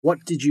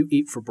What did you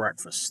eat for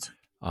breakfast?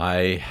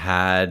 I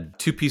had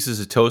 2 pieces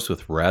of toast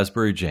with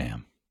raspberry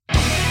jam.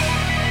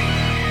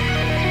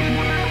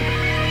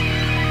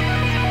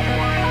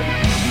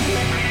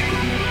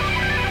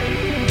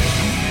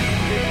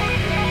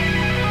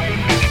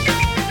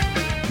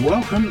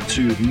 Welcome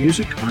to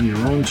Music on Your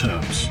Own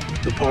Terms,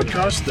 the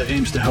podcast that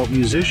aims to help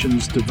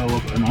musicians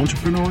develop an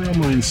entrepreneurial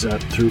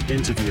mindset through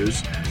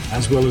interviews,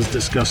 as well as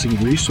discussing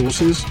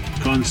resources,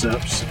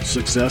 concepts,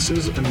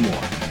 successes, and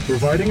more.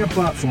 Providing a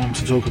platform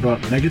to talk about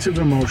negative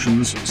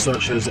emotions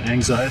such as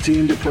anxiety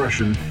and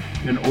depression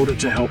in order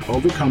to help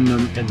overcome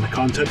them in the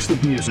context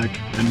of music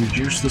and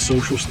reduce the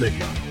social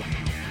stigma.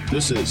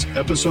 This is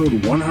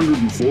episode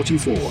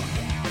 144.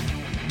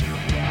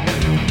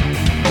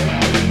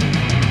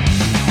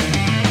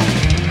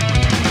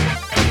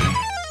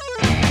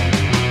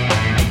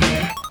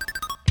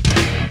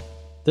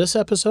 This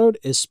episode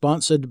is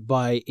sponsored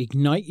by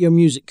Ignite Your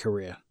Music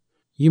Career.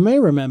 You may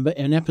remember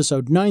in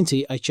episode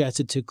 90 I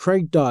chatted to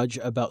Craig Dodge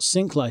about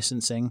sync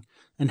licensing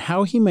and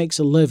how he makes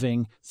a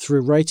living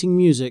through writing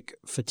music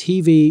for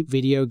TV,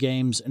 video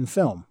games, and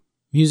film.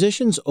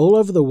 Musicians all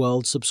over the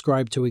world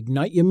subscribe to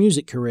Ignite Your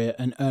Music Career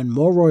and earn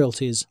more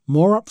royalties,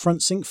 more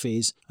upfront sync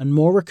fees, and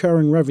more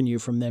recurring revenue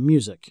from their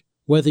music.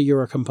 Whether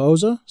you're a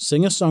composer,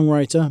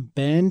 singer-songwriter,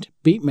 band,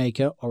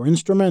 beatmaker, or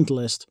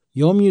instrumentalist,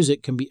 your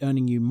music can be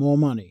earning you more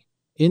money.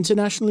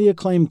 Internationally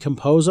acclaimed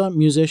composer,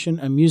 musician,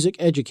 and music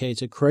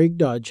educator Craig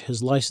Dodge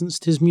has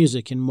licensed his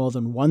music in more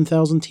than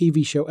 1,000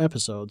 TV show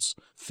episodes,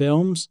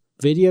 films,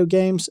 video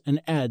games, and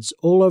ads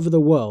all over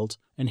the world,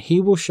 and he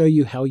will show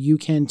you how you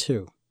can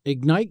too.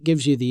 Ignite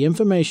gives you the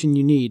information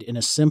you need in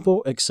a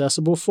simple,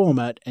 accessible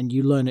format, and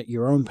you learn at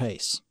your own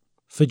pace.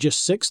 For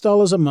just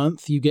 $6 a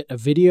month, you get a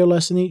video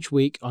lesson each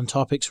week on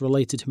topics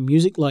related to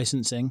music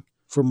licensing,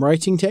 from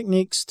writing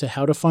techniques to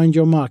how to find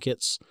your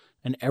markets,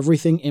 and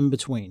everything in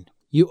between.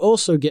 You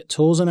also get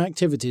tools and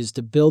activities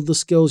to build the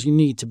skills you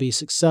need to be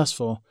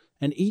successful,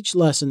 and each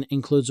lesson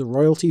includes a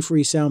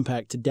royalty-free sound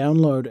pack to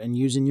download and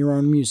use in your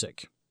own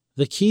music.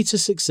 The key to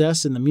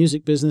success in the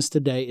music business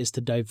today is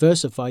to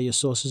diversify your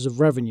sources of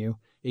revenue.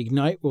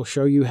 Ignite will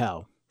show you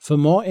how. For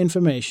more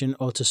information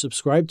or to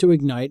subscribe to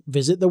Ignite,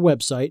 visit the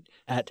website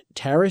at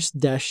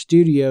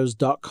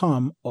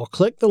taris-studios.com or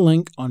click the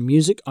link on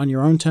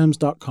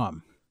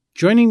musiconyourownterms.com.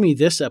 Joining me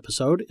this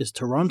episode is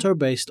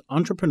Toronto-based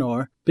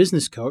entrepreneur,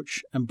 business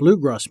coach, and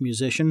bluegrass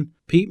musician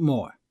Pete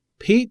Moore.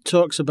 Pete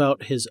talks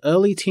about his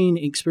early teen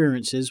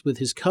experiences with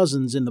his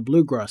cousins in the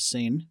bluegrass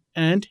scene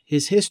and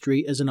his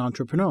history as an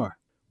entrepreneur.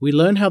 We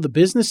learn how the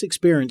business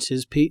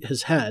experiences Pete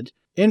has had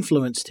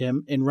influenced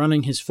him in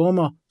running his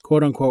former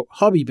quote-unquote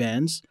hobby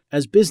bands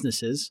as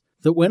businesses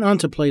that went on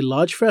to play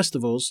large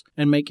festivals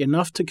and make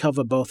enough to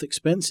cover both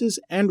expenses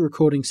and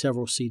recording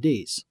several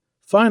CDs.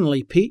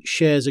 Finally, Pete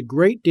shares a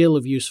great deal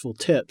of useful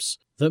tips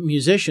that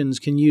musicians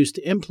can use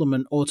to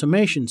implement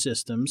automation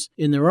systems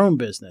in their own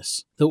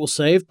business that will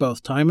save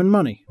both time and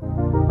money.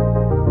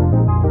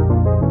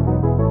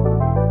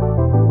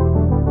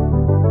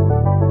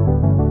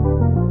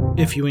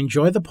 If you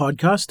enjoy the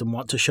podcast and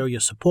want to show your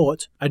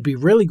support, I'd be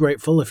really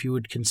grateful if you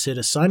would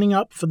consider signing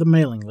up for the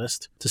mailing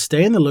list to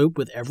stay in the loop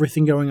with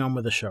everything going on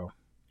with the show.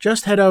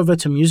 Just head over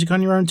to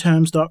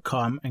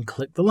musiconyourownterms.com and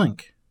click the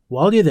link.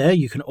 While you're there,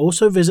 you can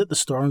also visit the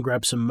store and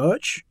grab some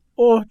merch,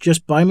 or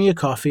just buy me a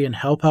coffee and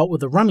help out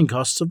with the running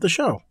costs of the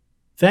show.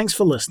 Thanks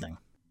for listening.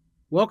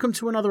 Welcome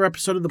to another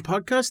episode of the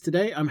podcast.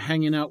 Today I'm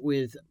hanging out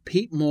with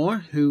Pete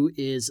Moore, who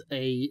is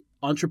a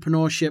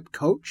entrepreneurship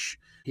coach.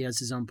 He has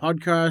his own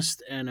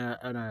podcast and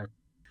a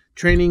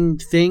training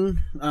thing.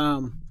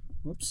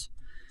 Whoops,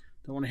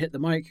 don't want to hit the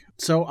mic.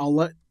 So I'll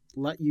let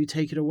you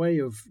take it away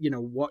of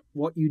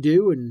what you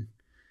do. And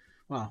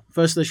well,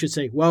 first I should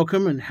say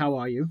welcome and how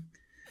are you?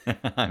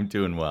 I'm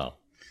doing well.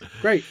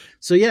 Great.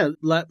 So yeah,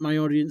 let my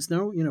audience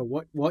know,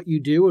 what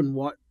you do and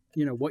what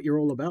you're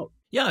all about.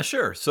 Yeah,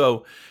 sure.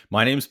 So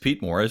my name's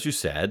Pete Moore, as you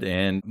said,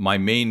 and my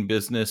main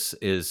business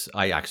is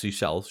I actually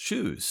sell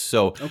shoes.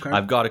 So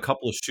I've got a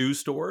couple of shoe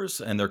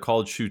stores, and they're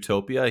called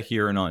Shoetopia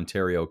here in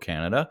Ontario,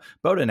 Canada,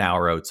 about an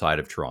hour outside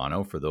of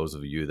Toronto, for those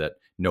of you that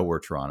know where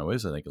Toronto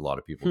is. I think a lot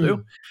of people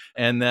do.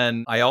 And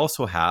then I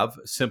also have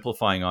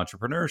Simplifying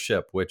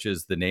Entrepreneurship, which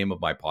is the name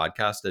of my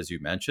podcast, as you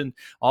mentioned,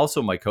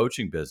 also my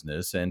coaching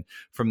business. And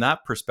from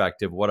that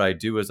perspective, what I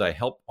do is I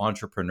help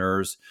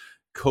entrepreneurs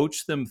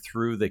coach them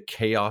through the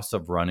chaos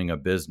of running a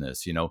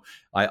business.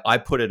 I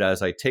put it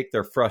as I take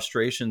their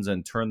frustrations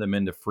and turn them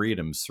into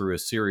freedoms through a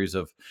series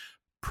of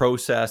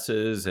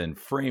processes and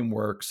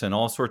frameworks and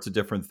all sorts of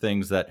different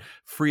things that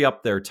free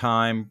up their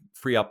time,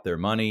 free up their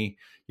money,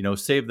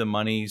 save them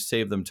money,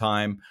 save them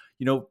time.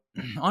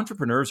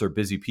 Entrepreneurs are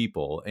busy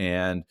people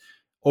and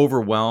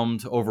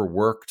overwhelmed,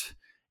 overworked,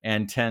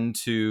 and tend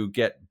to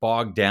get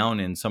bogged down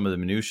in some of the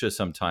minutiae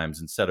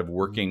sometimes instead of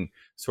working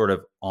sort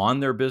of on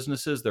their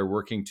businesses. They're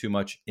working too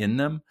much in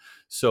them.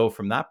 So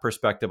from that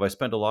perspective, I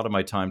spend a lot of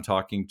my time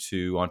talking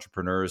to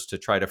entrepreneurs to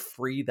try to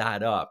free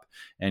that up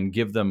and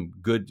give them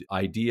good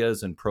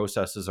ideas and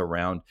processes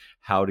around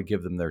how to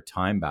give them their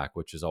time back,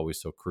 which is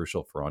always so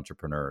crucial for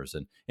entrepreneurs.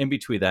 And in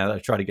between that, I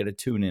try to get a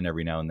tune in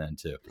every now and then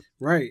too.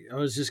 Right. I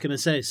was just going to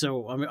say,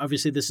 so I mean,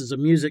 obviously this is a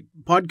music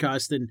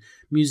podcast, and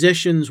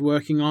musicians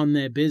working on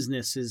their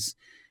business is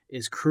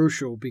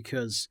crucial,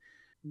 because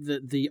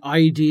the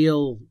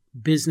ideal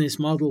business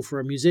model for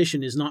a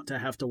musician is not to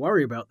have to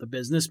worry about the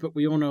business, but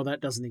we all know that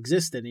doesn't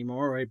exist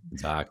anymore.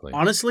 Exactly.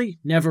 Honestly,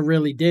 never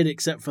really did,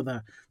 except for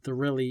the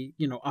really,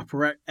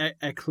 upper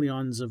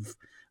echelons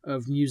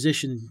of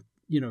musician,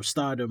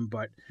 stardom.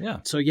 But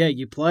yeah. So yeah,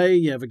 you play,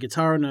 you have a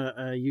guitar and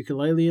a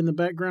ukulele in the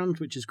background,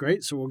 which is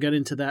great. So we'll get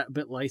into that a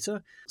bit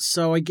later.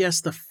 So I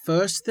guess the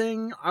first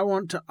thing I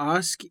want to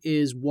ask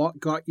is, what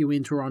got you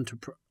into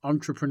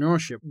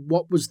entrepreneurship?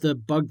 What was the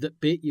bug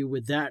that bit you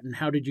with that, and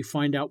how did you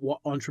find out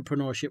what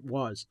entrepreneurship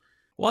was?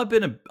 Well,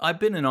 I've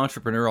been an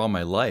entrepreneur all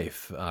my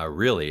life,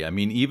 really. I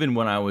mean, even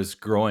when I was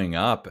growing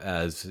up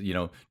as,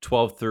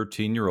 12,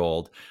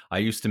 13-year-old, I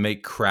used to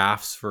make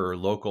crafts for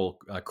local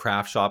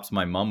craft shops.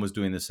 My mom was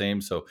doing the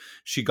same. So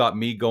she got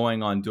me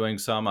going on doing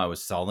some. I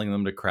was selling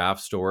them to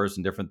craft stores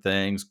and different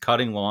things,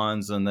 cutting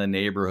lawns in the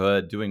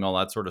neighborhood, doing all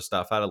that sort of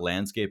stuff. I had a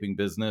landscaping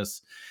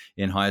business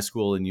in high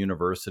school and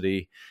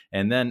university.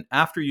 And then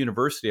after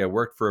university, I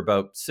worked for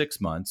about 6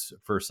 months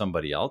for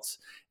somebody else.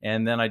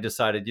 And then I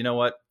decided, you know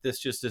what, this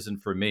just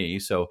isn't for me.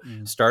 So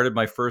started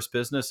my first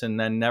business and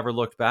then never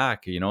looked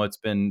back. That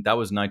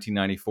was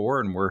 1994,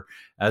 and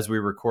as we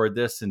record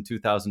this in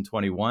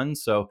 2021.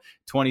 So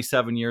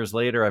 27 years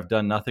later, I've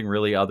done nothing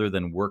really other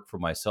than work for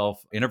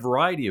myself in a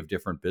variety of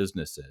different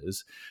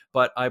businesses.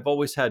 But I've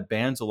always had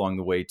bands along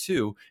the way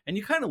too. And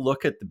you kind of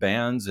look at the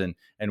bands and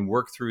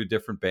work through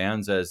different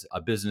bands as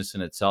a business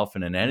in itself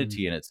and an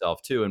entity in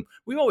itself too. And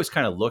we've always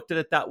kind of looked at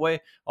it that way,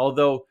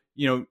 although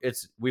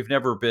we've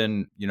never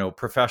been,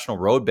 professional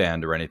road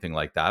band or anything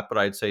like that. But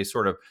I'd say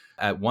sort of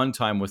at one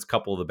time with a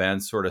couple of the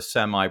bands, sort of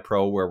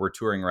semi-pro, where we're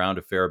touring around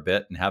a fair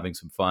bit and having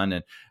some fun.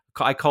 And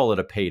I call it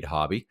a paid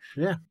hobby.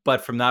 Yeah.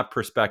 But from that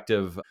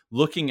perspective,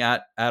 looking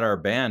at our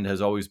band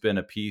has always been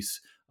a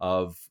piece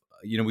of,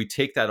 we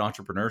take that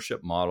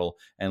entrepreneurship model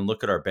and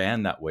look at our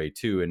band that way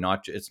too. And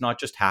it's not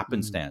just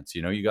happenstance,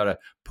 you got to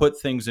put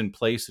things in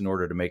place in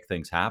order to make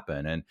things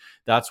happen. And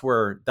that's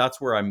where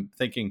I'm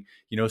thinking,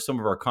 some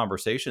of our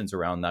conversations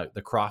around that,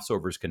 the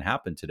crossovers can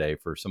happen today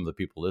for some of the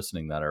people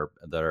listening that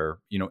are,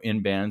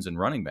 in bands and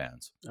running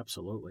bands.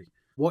 Absolutely.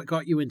 What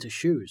got you into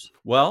shoes?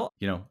 Well,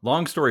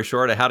 long story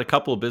short, I had a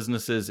couple of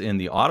businesses in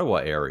the Ottawa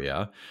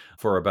area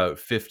for about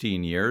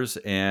 15 years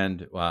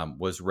and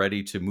was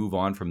ready to move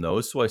on from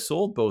those. So I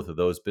sold both of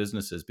those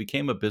businesses,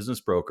 became a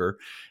business broker,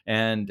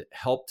 and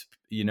helped,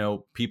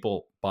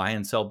 people buy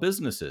and sell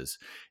businesses.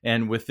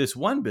 And with this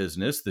one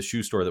business, the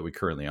shoe store that we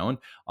currently own,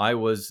 I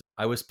was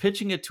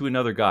pitching it to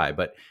another guy,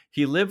 but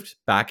he lived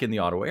back in the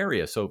Ottawa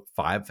area, so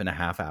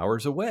 5.5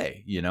 hours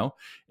away,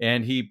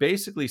 and he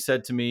basically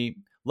said to me,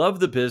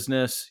 love the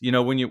business.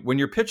 When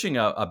you're pitching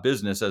a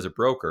business as a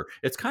broker,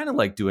 it's kind of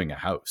like doing a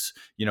house.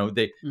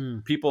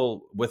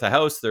 People with a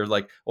house, they're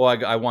like, oh,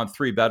 I want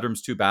 3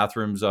 bedrooms, 2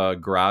 bathrooms,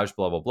 garage,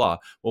 blah, blah, blah.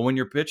 Well, when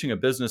you're pitching a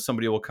business,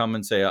 somebody will come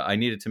and say, I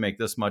need it to make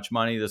this much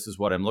money. This is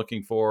what I'm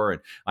looking for.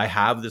 And I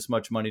have this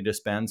much money to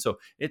spend. So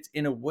it's,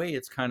 in a way,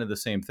 it's kind of the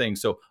same thing.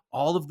 So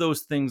all of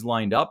those things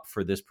lined up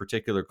for this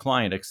particular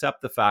client,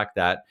 except the fact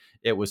that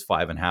it was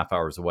 5.5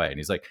 hours away. And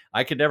he's like,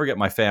 I could never get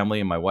my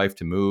family and my wife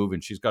to move,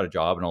 and she's got a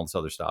job and all this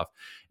other stuff.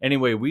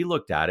 Anyway, we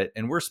looked at it,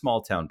 and we're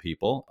small town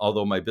people.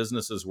 Although my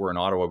businesses were in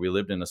Ottawa, we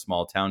lived in a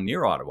small town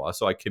near Ottawa,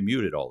 so I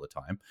commuted all the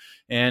time.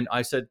 And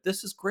I said,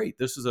 this is great.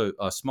 This is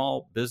a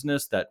small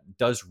business that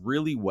does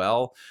really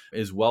well,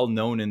 is well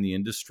known in the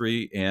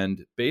industry,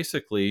 and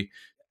basically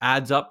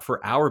adds up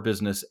for our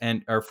business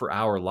and or for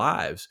our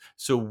lives.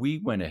 So we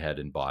went ahead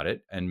and bought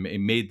it and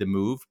made the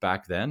move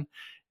back then.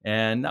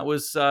 And that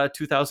was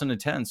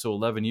 2010, so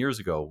 11 years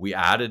ago. We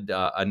added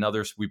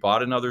we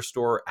bought another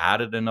store,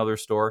 added another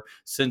store.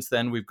 Since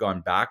then, we've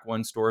gone back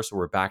 1 store, so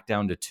we're back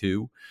down to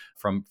 2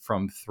 from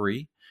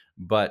 3.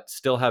 But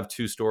still have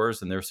 2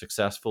 stores, and they're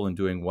successful and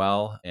doing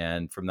well.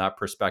 And from that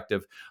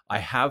perspective, I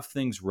have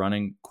things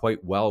running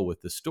quite well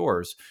with the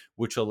stores,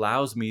 which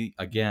allows me,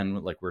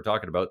 again, like we're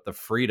talking about, the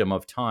freedom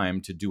of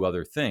time to do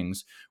other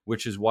things,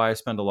 which is why I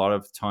spend a lot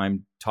of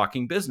time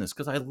talking business,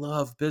 because I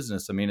love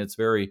business. I mean, it's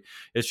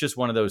just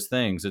one of those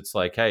things. It's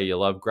like, hey, you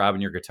love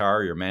grabbing your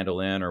guitar, your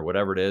mandolin, or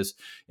whatever it is.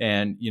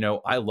 And,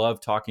 I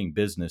love talking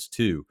business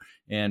too.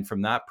 And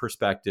from that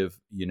perspective,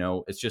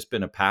 it's just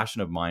been a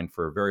passion of mine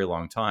for a very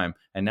long time.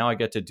 And now I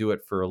get to do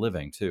it for a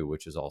living too,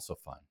 which is also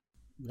fun.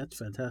 That's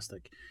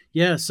fantastic.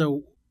 Yeah.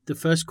 So the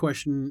first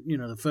question,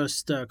 the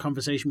first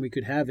conversation we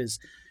could have is,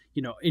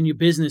 in your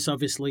business,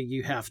 obviously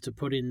you have to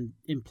put in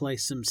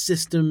place some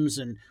systems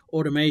and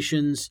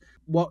automations.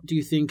 What do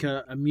you think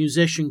a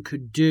musician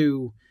could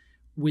do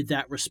with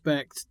that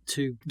respect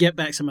to get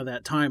back some of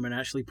that time and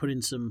actually put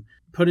in some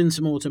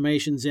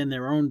automations in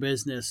their own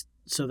business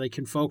so they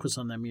can focus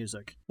on their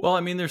music? Well,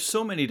 I mean, there's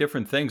so many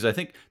different things. I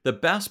think the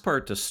best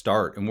part to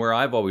start, and where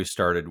I've always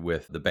started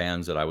with the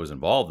bands that I was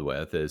involved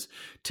with, is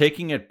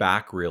taking it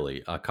back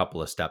really a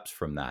couple of steps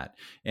from that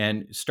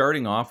and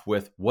starting off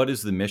with what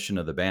is the mission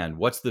of the band?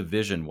 What's the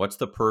vision? What's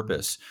the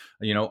purpose?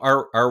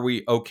 Are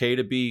we okay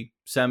to be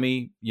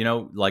semi,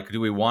 like, do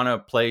we want to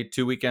play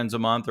 2 weekends a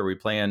month? Are we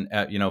playing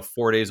at,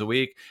 4 days a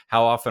week?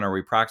 How often are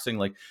we practicing?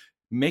 Like,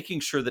 making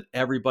sure that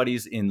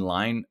everybody's in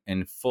line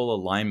and full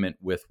alignment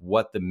with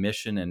what the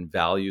mission and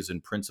values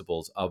and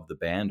principles of the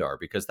band are,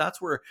 because that's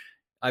where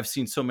I've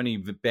seen so many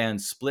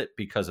bands split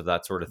because of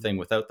that sort of thing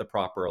without the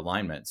proper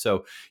alignment.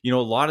 So, a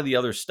lot of the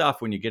other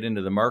stuff, when you get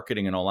into the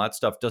marketing and all that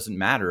stuff, doesn't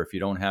matter if you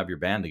don't have your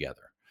band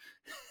together.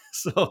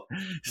 So,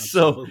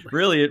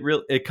 really,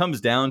 it comes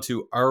down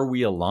to, are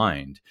we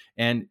aligned?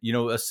 And,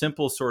 a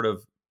simple sort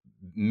of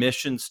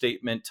mission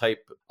statement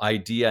type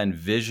idea and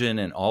vision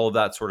and all of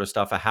that sort of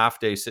stuff, a half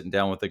day sitting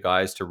down with the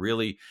guys to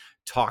really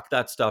talk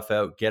that stuff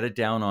out, get it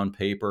down on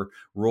paper,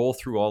 roll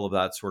through all of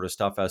that sort of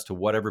stuff as to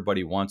what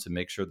everybody wants and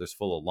make sure there's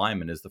full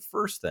alignment is the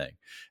first thing.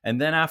 And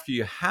then after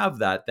you have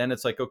that, then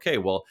it's like, okay,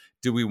 well,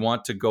 do we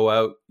want to go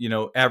out,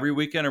 every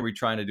weekend? Are we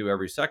trying to do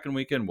every second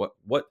weekend?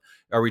 What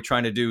are we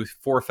trying to do?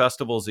 4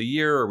 festivals a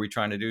year? Are we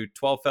trying to do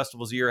 12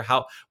 festivals a year?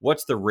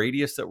 What's the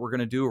radius that we're going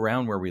to do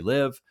around where we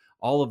live?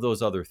 All of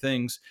those other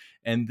things.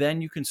 And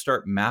then you can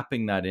start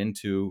mapping that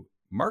into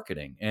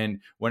marketing. And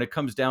when it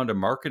comes down to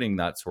marketing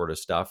that sort of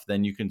stuff,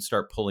 then you can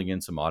start pulling in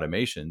some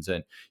automations.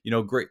 And,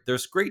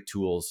 there's great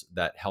tools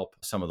that help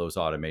some of those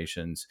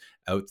automations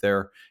out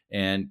there.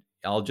 And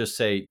I'll just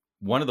say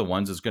one of the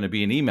ones is going to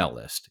be an email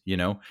list,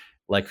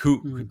 like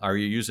who are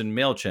you using?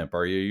 MailChimp?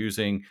 Are you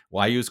using,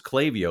 I use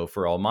Klaviyo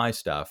for all my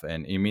stuff.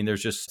 And I mean,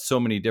 there's just so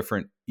many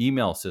different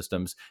email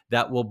systems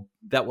that will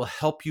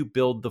help you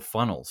build the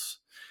funnels.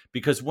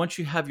 Because once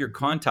you have your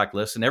contact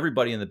list, and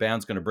everybody in the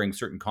band's going to bring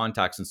certain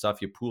contacts and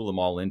stuff, you pool them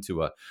all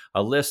into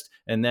a list.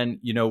 And then,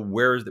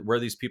 where are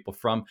these people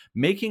from?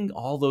 Making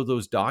all of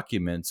those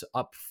documents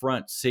up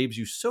front saves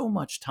you so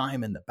much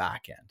time in the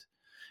back end.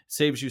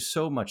 Saves you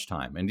so much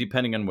time. And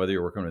depending on whether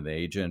you're working with an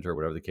agent or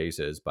whatever the case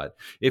is, but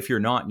if you're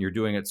not and you're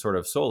doing it sort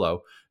of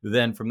solo,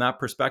 then from that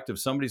perspective,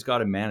 somebody's got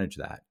to manage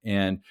that.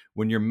 And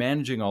when you're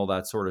managing all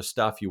that sort of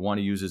stuff, you want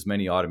to use as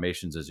many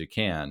automations as you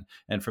can.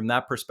 And from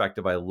that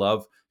perspective, I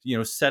love,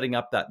 setting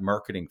up that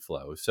marketing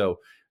flow. So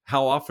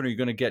how often are you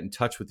going to get in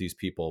touch with these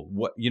people?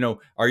 What,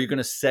 are you going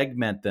to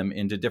segment them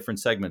into different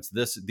segments?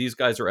 These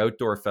guys are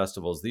outdoor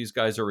festivals. These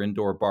guys are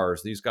indoor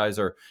bars. These guys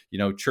are,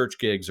 church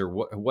gigs or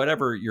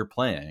whatever you're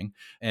playing,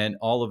 and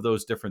all of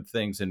those different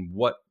things. And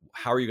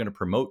how are you going to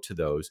promote to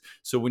those?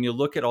 So when you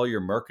look at all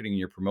your marketing and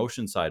your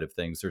promotion side of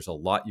things, there's a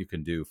lot you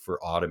can do for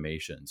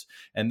automations.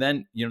 And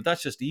then,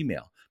 that's just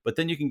email. But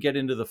then you can get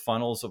into the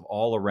funnels of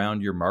all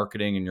around your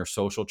marketing and your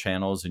social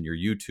channels and your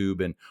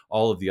YouTube and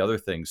all of the other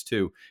things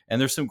too.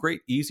 And there's some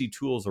great easy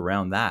tools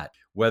around that.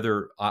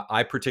 Whether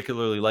I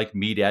particularly like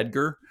Meet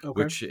Edgar,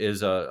 which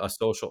is a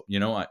social,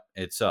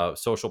 it's a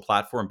social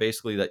platform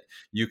basically that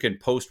you can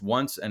post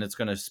once and it's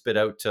going to spit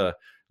out to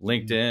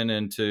LinkedIn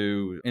and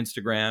to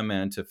Instagram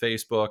and to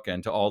Facebook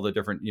and to all the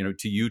different,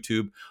 to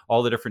YouTube,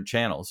 all the different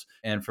channels.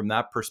 And from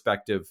that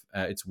perspective,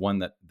 it's one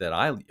that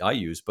I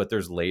use, but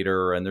there's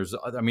Later and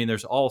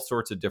there's all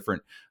sorts of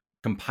different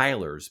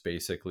compilers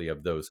basically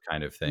of those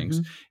kind of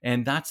things.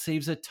 And that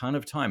saves a ton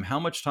of time. How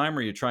much time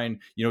are you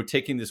trying,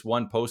 taking this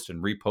one post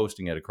and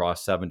reposting it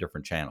across 7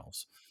 different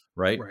channels?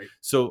 Right.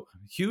 So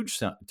huge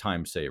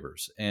time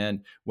savers.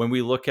 And when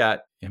we look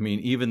at,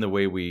 even the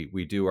way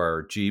we do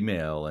our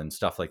Gmail and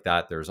stuff like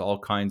that, there's all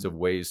kinds of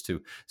ways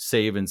to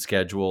save and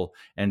schedule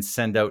and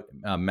send out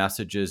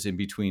messages in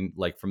between,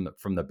 like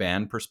from the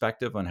band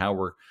perspective on how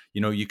we're,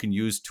 you can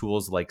use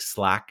tools like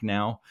Slack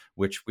now,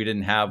 which we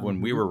didn't have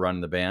when we were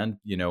running the band.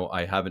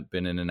 I haven't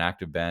been in an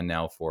active band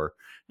now for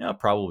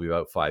probably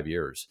about 5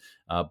 years.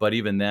 But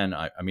even then,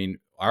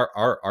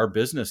 our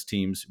business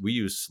teams, we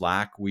use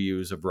Slack, we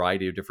use a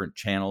variety of different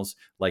channels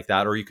like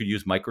that, or you could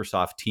use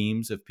Microsoft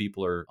Teams if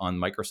people are on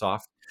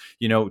Microsoft,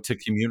 to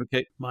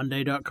communicate.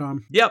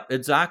 Monday.com. Yep,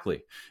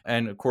 exactly.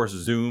 And of course,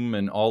 Zoom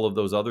and all of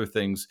those other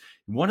things.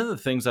 One of the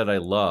things that I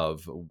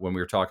love when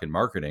we were talking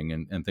marketing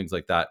and things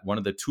like that, one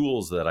of the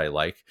tools that I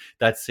like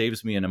that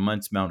saves me an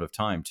immense amount of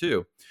time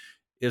too,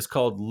 is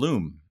called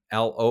Loom.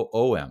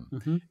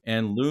 Loom.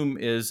 And Loom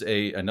is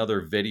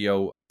another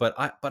video, but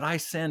I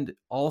send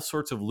all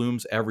sorts of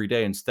Looms every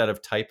day. Instead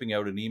of typing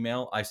out an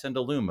email, I send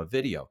a Loom, a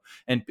video.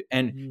 And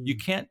you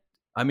can't,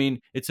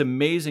 it's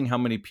amazing how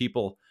many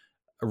people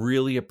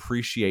really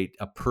appreciate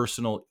a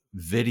personal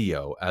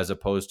video as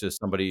opposed to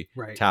somebody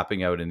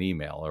tapping out an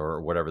email or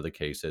whatever the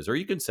case is. Or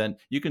you can send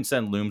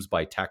Looms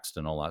by text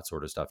and all that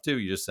sort of stuff too.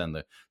 You just send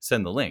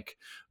the link.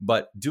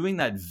 But doing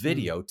that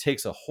video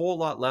takes a whole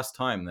lot less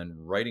time than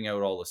writing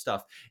out all the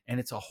stuff,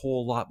 and it's a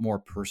whole lot more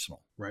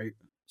personal. Right.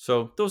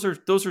 So those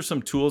are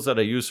some tools that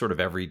I use sort of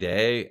every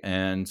day,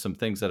 and some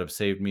things that have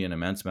saved me an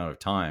immense amount of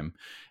time.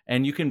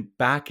 And you can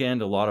back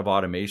end a lot of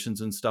automations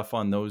and stuff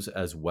on those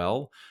as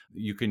well.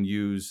 You can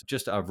use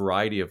just a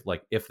variety of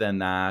like if then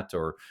that,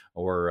 or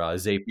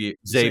Zapier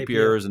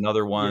Zapier. is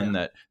another one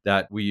Yeah.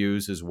 that we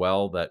use as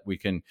well, that we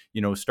can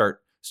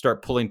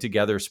start pulling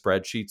together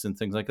spreadsheets and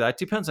things like that. It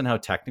depends on how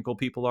technical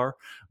people are,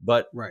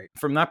 but Right.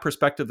 from that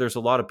perspective, there's a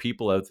lot of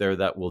people out there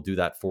that will do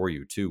that for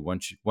you too.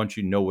 Once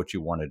you know what you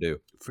want to do.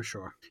 For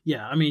sure.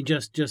 Yeah, I mean,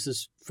 just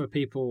as for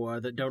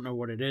people that don't know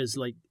what it is,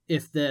 like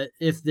if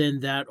then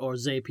that or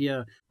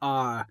Zapier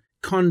are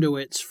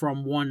conduits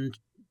from one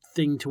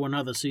thing to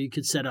another. So you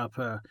could set up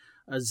a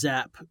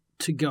Zap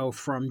to go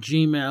from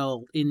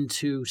Gmail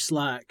into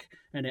Slack,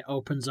 and it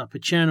opens up a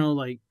channel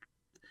like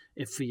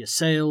if for your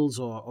sales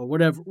or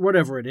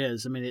whatever it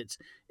is. I mean,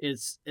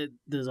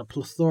 there's a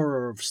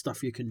plethora of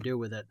stuff you can do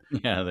with it.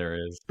 Yeah, there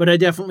is. But I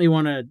definitely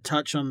want to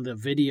touch on the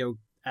video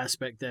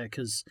aspect there,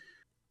 because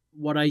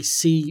what I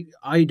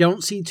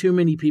don't see too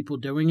many people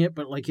doing it,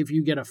 but like if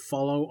you get a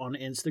follow on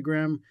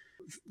Instagram,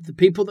 the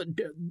people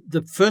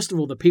first of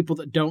all, the people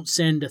that don't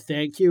send a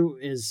thank you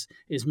is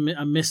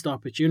a missed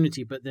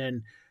opportunity. But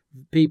then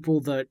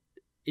people that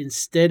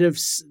instead of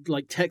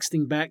like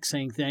texting back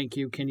saying thank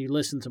you, can you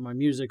listen to my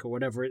music or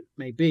whatever it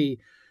may be,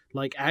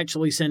 like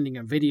actually sending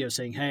a video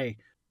saying, hey,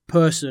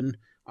 person,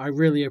 I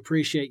really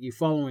appreciate you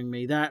following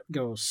me. That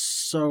goes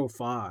so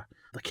far.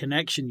 The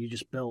connection you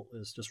just built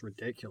is just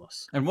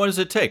ridiculous. And what does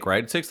it take,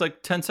 right? It takes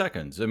like 10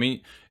 seconds. I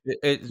mean,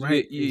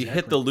 Right, you hit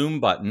exactly. the Loom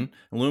button,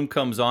 Loom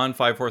comes on,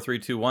 5, 4, 3,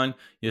 2, 1,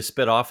 you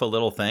spit off a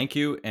little thank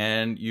you,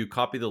 and you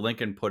copy the link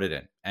and put it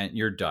in, and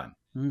you're done.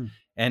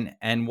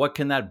 And what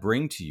can that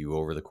bring to you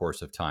over the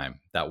course of time?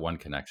 That one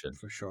connection.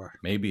 For sure.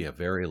 Maybe a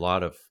very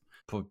lot of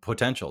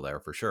potential there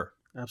for sure.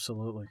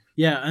 Absolutely.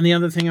 Yeah, and the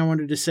other thing I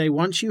wanted to say,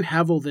 once you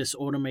have all this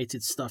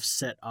automated stuff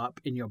set up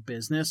in your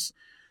business,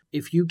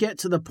 if you get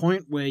to the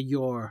point where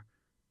you're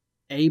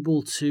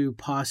able to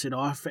pass it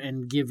off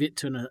and give it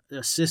to an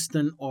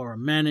assistant or a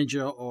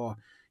manager or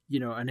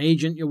an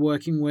agent you're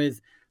working with,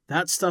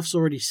 that stuff's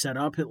already set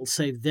up. It'll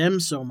save them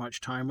so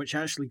much time, which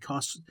actually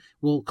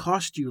will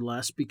cost you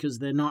less, because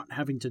they're not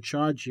having to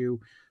charge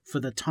you for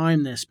the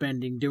time they're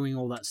spending doing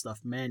all that stuff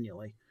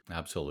manually.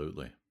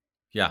 Absolutely.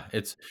 Yeah,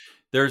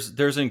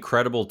 there's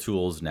incredible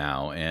tools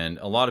now, and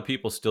a lot of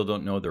people still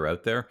don't know they're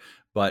out there,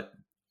 but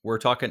we're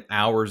talking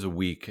hours a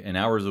week, and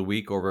hours a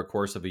week over a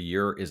course of a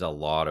year is a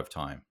lot of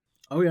time.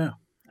 Oh yeah,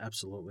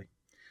 absolutely.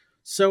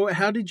 So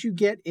how did you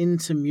get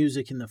into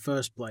music in the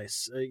first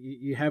place?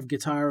 You have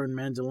guitar and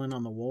mandolin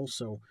on the wall,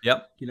 so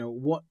Yep.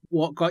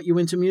 What got you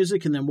into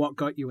music, and then what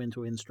got you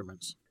into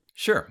instruments?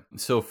 Sure.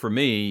 So for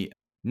me,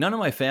 none of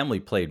my family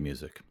played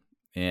music.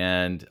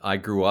 And I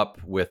grew up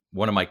with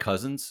one of my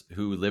cousins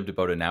who lived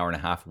about an hour and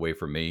a half away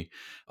from me.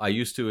 I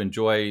used to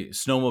enjoy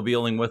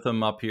snowmobiling with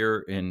him up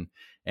here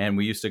and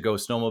we used to go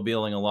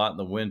snowmobiling a lot in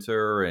the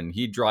winter, and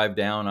he'd drive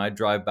down, I'd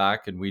drive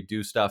back, and we'd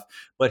do stuff.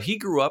 But he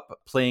grew up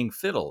playing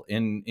fiddle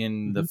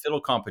in the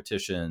fiddle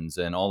competitions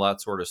and all that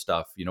sort of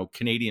stuff,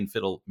 Canadian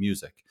fiddle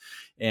music.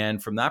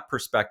 And from that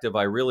perspective,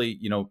 I really,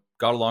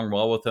 got along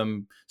well with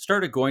him.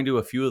 Started going to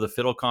a few of the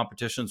fiddle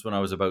competitions when I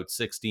was about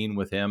 16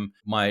 with him.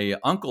 My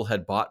uncle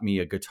had bought me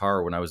a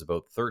guitar when I was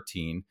about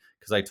 13,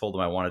 because I told him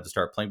I wanted to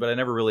start playing, but I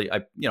never really,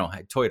 I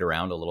toyed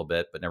around a little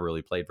bit, but never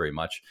really played very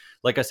much.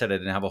 Like I said, I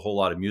didn't have a whole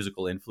lot of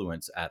musical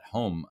influence at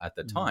home at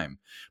the time.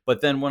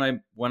 But then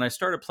when I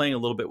started playing a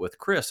little bit with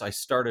Chris, I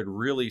started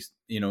really,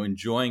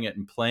 enjoying it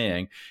and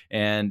playing,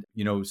 and,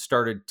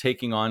 started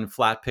taking on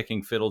flat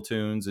picking fiddle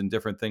tunes and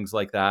different things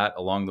like that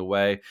along the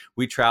way.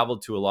 We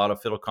traveled to a lot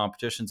of fiddle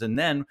competitions, and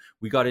then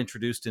we got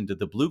introduced into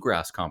the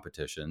bluegrass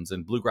competitions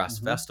and bluegrass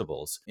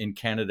festivals in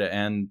Canada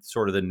and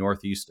sort of the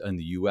Northeast and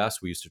the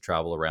US. We used to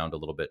travel around a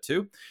little bit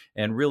too,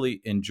 and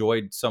really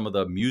enjoyed some of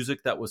the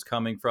music that was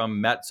coming from,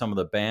 met some of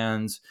the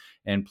bands,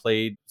 and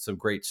played some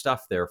great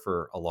stuff there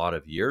for a lot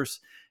of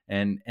years.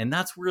 And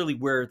that's really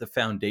where the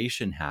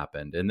foundation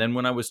happened. And then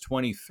when I was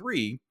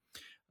 23,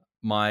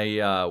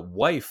 my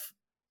wife,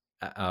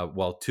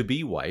 to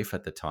be wife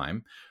at the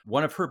time,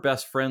 one of her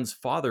best friend's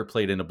father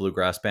played in a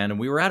bluegrass band, and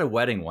we were at a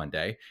wedding one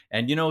day.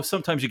 And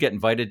sometimes you get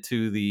invited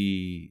to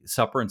the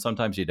supper and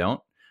sometimes you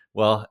don't.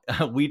 Well,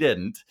 we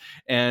didn't.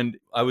 And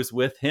I was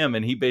with him,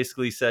 and he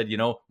basically said,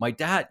 my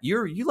dad,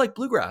 you like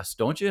bluegrass,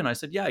 don't you? And I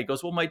said, yeah. He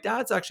goes, well, my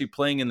dad's actually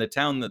playing in the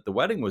town that the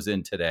wedding was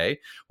in today.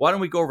 Why don't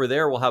we go over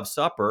there? We'll have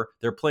supper.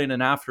 They're playing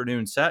an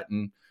afternoon set,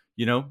 and,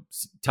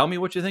 tell me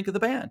what you think of the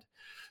band.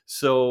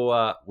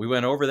 So we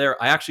went over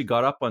there. I actually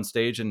got up on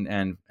stage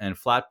and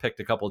flat picked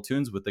a couple of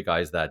tunes with the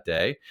guys that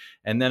day.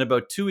 And then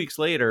about 2 weeks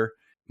later,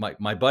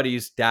 my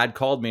buddy's dad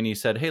called me and he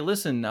said, hey,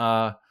 listen,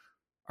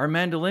 our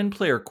mandolin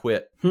player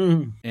quit.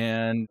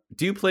 And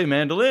do you play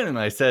mandolin? And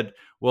I said,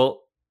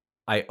 well,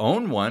 I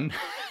own one.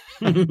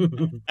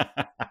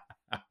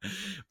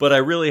 But I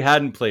really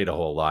hadn't played a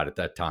whole lot at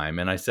that time.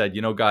 And I said,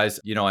 guys,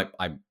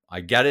 I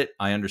get it.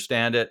 I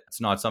understand it.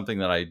 It's not something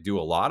that I do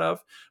a lot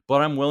of,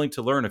 but I'm willing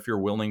to learn if you're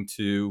willing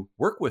to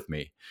work with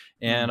me.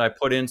 And I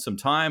put in some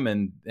time,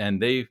 and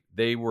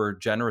they were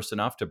generous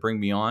enough to bring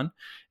me on.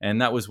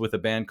 And that was with a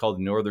band called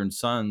Northern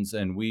Sons.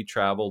 And we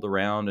traveled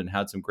around and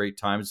had some great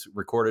times,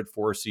 recorded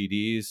 4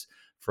 CDs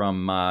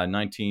from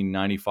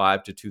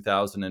 1995 to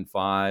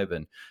 2005,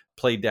 and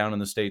played down in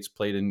the States,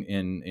 played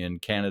in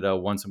Canada,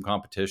 won some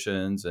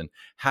competitions, and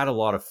had a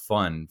lot of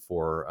fun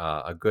for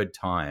a good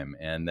time.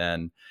 And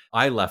then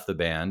I left the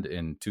band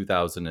in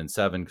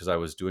 2007 because I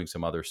was doing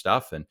some other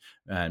stuff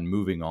and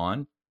moving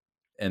on.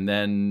 And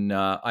then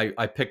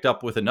I picked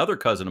up with another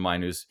cousin of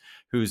mine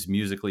who's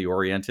musically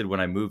oriented when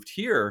I moved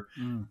here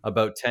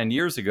about 10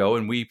 years ago.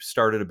 And we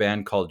started a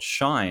band called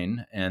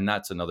Shine, and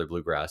that's another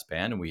bluegrass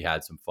band. And we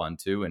had some fun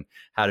too, and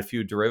had a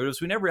few derivatives.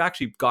 We never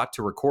actually got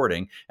to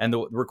recording. And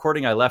the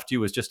recording I left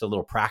you was just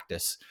a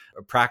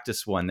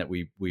practice one that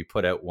we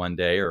put out one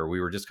day, or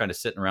we were just kind of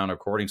sitting around a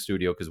recording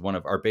studio because one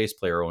of our bass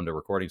player owned a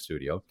recording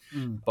studio.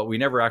 But we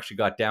never actually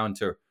got down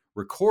to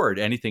record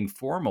anything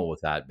formal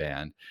with that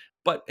band,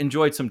 but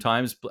enjoyed some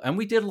times. And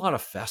we did a lot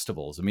of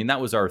festivals. I mean,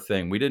 that was our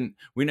thing.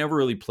 We never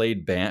really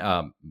played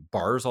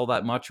bars all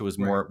that much. It was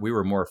more, we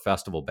were more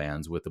festival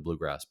bands with the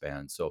bluegrass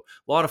band. So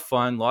a lot of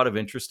fun, a lot of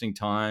interesting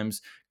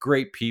times,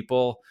 great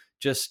people,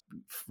 just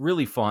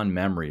really fond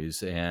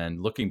memories.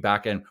 And looking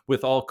back, and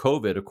with all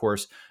COVID, of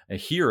course,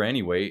 here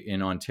anyway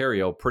in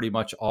Ontario, pretty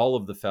much all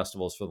of the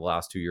festivals for the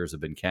last 2 years have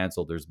been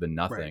canceled. There's been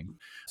nothing. Right.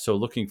 So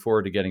looking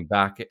forward to getting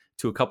back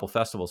to a couple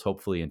festivals,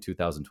 hopefully in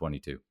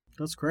 2022.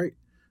 That's great.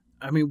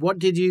 I mean, what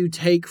did you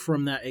take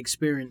from that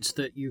experience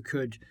that you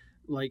could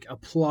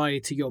apply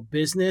to your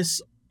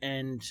business?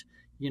 And,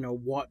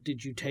 what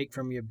did you take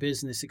from your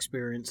business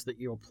experience that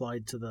you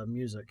applied to the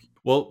music?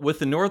 Well, with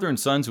the Northern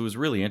Sons, it was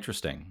really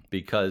interesting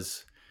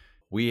because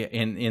we,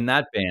 in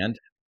that band,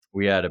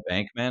 we had a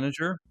bank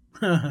manager,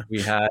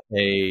 we had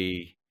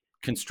a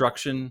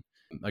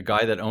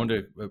guy that owned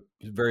a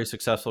very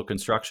successful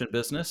construction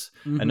business,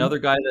 another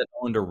guy that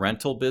owned a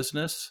rental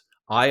business.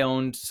 I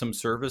owned some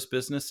service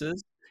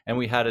businesses. And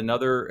we had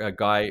another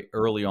guy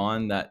early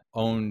on that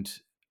owned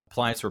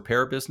appliance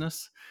repair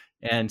business.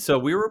 And so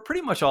we were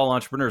pretty much all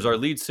entrepreneurs. Our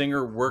lead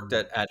singer worked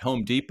at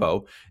Home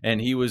Depot, and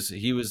he was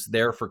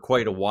there for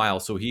quite a while.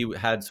 So he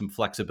had some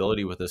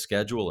flexibility with the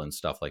schedule and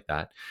stuff like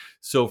that.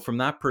 So from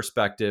that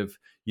perspective,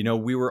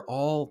 we were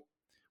all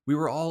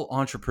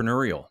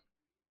entrepreneurial.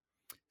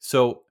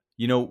 So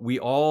we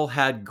all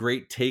had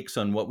great takes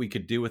on what we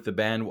could do with the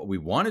band, what we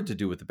wanted to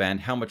do with the band,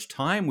 how much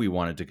time we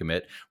wanted to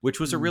commit, which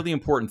was a really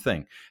important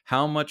thing.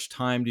 How much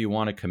time do you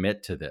want to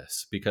commit to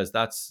this? Because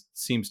that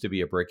seems to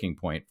be a breaking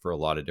point for a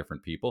lot of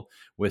different people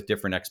with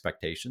different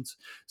expectations.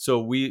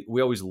 So we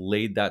always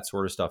laid that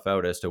sort of stuff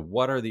out as to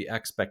what are the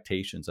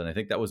expectations. And I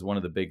think that was one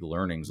of the big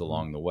learnings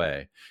along the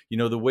way.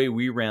 The way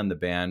we ran the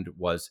band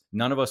was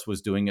none of us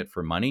was doing it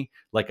for money.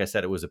 Like I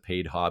said, it was a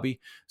paid hobby.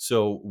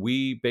 So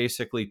we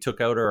basically took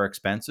out our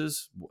expenses,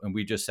 and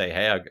we just say,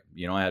 hey,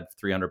 I had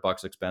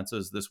 $300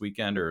 expenses this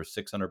weekend or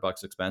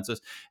 $600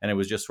 expenses, and it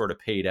was just sort of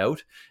paid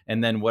out.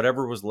 And then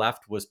whatever was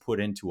left was put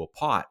into a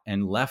pot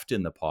and left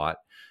in the pot.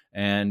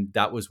 And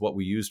that was what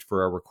we used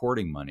for our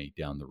recording money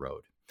down the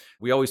road.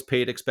 We always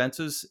paid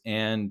expenses,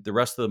 and the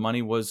rest of the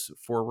money was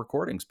for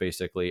recordings,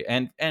 basically.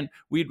 And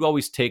we'd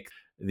always take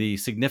the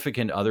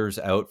significant others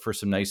out for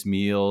some nice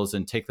meals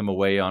and take them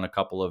away on a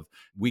couple of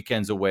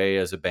weekends away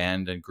as a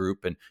band and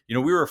group. And, we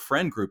were a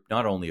friend group,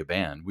 not only a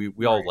band.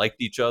 We all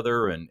liked each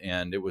other,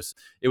 and it was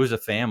a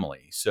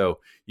family. So,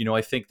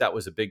 I think that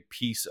was a big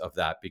piece of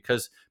that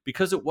because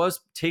it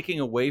was taking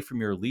away from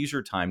your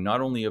leisure time,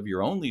 not only of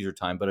your own leisure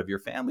time, but of your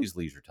family's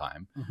leisure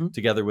time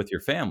together with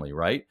your family.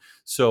 Right.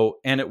 So,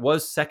 and it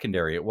was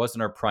secondary. It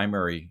wasn't our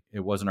primary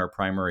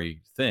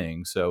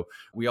thing. So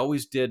we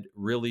always did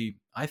really,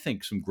 I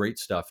think, some great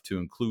stuff to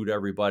include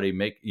everybody,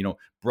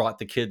 brought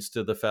the kids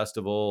to the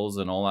festivals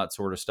and all that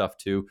sort of stuff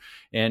too.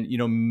 And,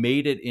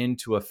 made it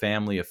into a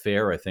family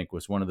affair, I think,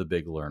 was one of the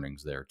big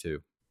learnings there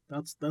too.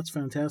 That's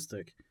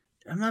fantastic.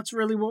 And that's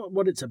really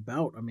what it's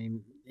about. I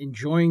mean,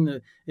 enjoying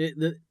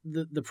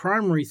the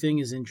primary thing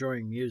is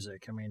enjoying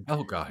music. I mean,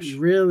 oh gosh, you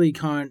really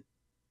can't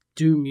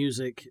do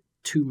music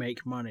to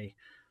make money.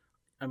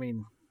 I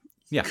mean,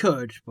 you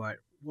could, but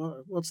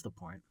what's the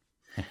point?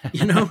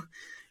 You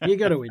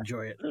got to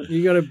enjoy it.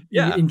 You got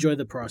to enjoy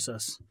the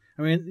process.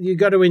 I mean, you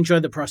got to enjoy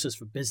the process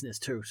for business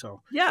too.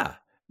 So yeah.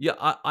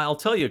 I'll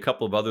tell you a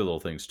couple of other little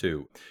things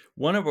too.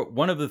 One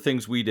of the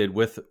things we did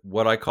with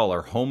what I call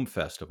our home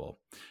festival,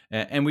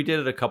 and we did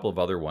it a couple of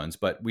other ones,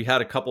 but we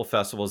had a couple of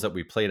festivals that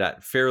we played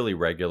at fairly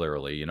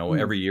regularly,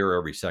 every year,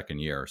 every second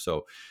year.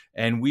 So,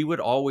 and we would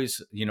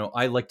always,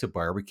 I like to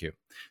barbecue.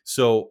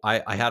 So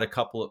I had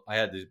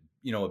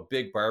a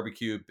big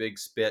barbecue, big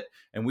spit,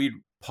 and we'd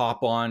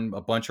pop on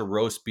a bunch of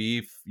roast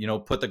beef,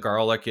 put the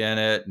garlic in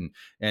it.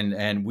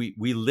 And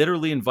we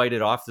literally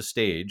invited off the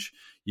stage,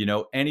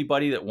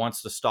 anybody that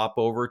wants to stop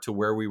over to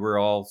where we were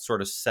all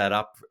sort of set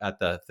up at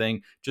the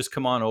thing, just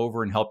come on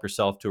over and help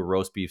yourself to a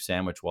roast beef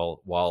sandwich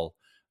while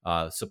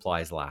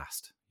supplies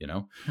last. you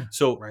know?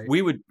 So Right.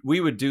 we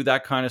would do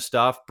that kind of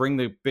stuff, bring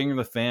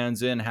the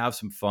fans in, have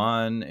some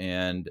fun.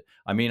 And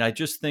I mean, I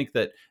just think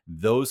that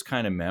those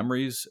kind of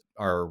memories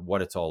are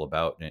what it's all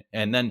about.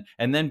 And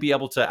then be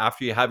able to,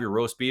 after you have your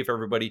roast beef,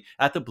 everybody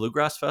at the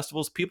bluegrass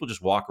festivals, people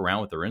just walk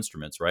around with their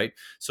instruments, right?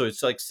 So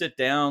it's like, sit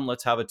down,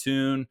 let's have a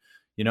tune,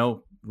 you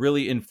know,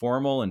 really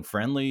informal and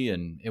friendly.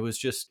 And it was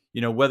just,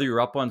 you know, whether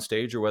you're up on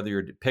stage or whether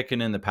you're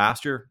picking in the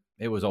pasture,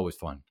 it was always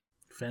fun.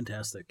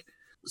 Fantastic.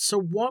 So,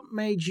 what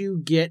made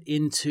you get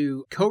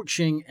into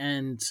coaching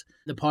and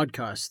the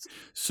podcast?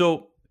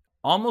 So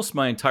almost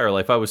my entire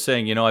life, I was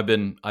saying, you know, I've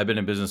been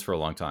in business for a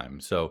long time.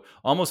 So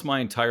almost my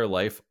entire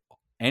life,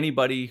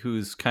 anybody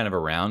who's kind of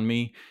around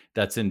me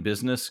that's in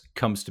business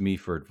comes to me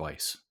for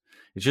advice.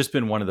 It's just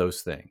been one of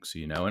those things,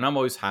 you know, and I'm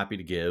always happy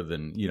to give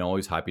and, you know,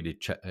 always happy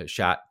to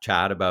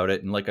chat about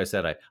it. And like I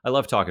said, I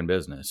love talking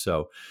business.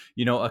 So,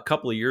 you know, a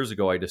couple of years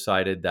ago, I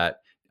decided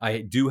that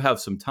I do have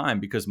some time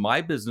because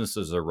my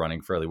businesses are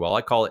running fairly well.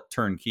 I call it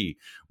turnkey,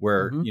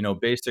 where, Mm-hmm. you know,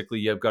 basically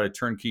you've got a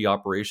turnkey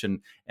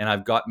operation and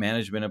I've got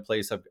management in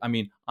place. I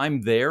mean,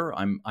 I'm there,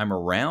 I'm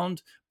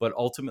around, but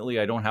ultimately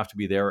I don't have to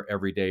be there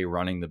every day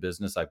running the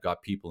business. I've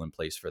got people in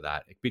place for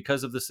that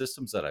because of the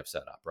systems that I've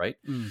set up, right?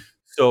 Mm.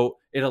 So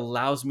it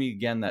allows me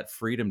again that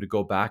freedom to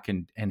go back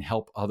and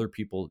help other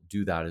people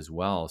do that as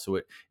well. So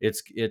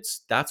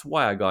it's that's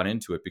why I got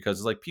into it,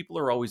 because like people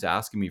are always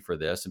asking me for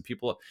this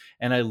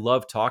and I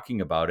love talking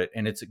about it,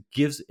 and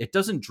it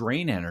doesn't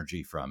drain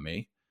energy from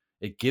me.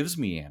 It gives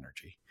me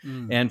energy.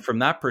 Mm. And from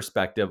that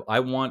perspective, I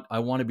want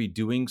to be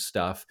doing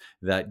stuff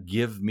that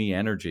give me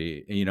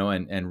energy, you know,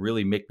 and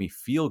really make me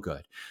feel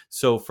good.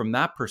 So from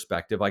that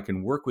perspective, I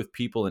can work with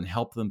people and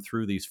help them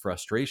through these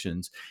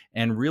frustrations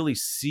and really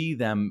see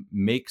them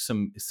make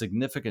some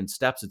significant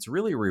steps. It's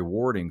really a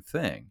rewarding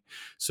thing.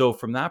 So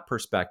from that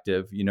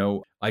perspective, you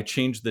know, I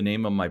changed the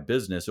name of my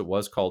business. It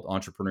was called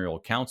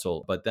Entrepreneurial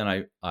Counsel, but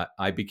then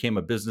I became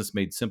a Business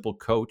Made Simple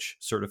coach,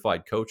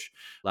 certified coach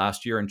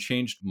last year, and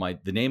changed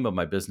the name of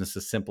my business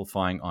to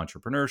Simplifying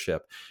Entrepreneurship.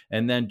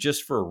 And then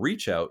just for a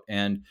reach out,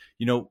 and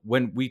you know,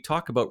 when we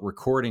talk about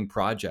recording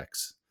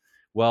projects,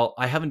 well,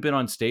 I haven't been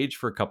on stage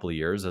for a couple of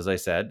years. As I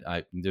said,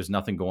 there's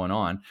nothing going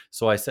on.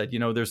 So I said, you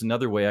know, there's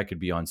another way I could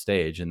be on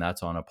stage, and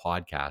that's on a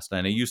podcast.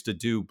 And I used to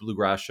do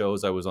bluegrass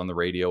shows. I was on the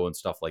radio and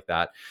stuff like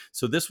that.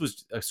 So this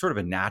was a sort of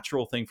a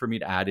natural thing for me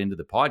to add into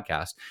the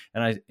podcast.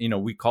 And you know,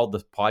 we called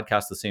the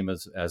podcast the same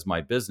as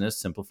my business,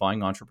 Simplifying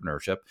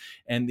Entrepreneurship.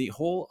 And the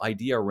whole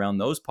idea around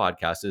those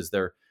podcasts is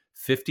they're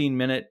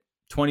 15-minute,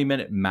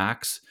 20-minute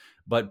max.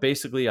 But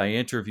basically, I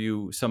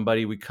interview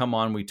somebody, we come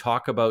on, we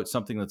talk about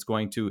something that's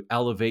going to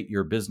elevate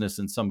your business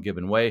in some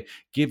given way,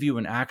 give you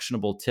an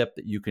actionable tip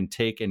that you can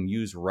take and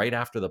use right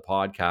after the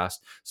podcast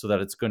so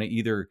that it's going to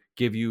either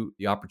give you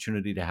the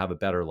opportunity to have a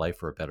better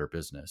life or a better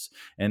business.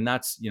 And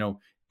that's, you know,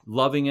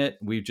 loving it.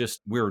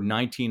 We're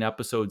 19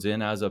 episodes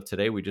in as of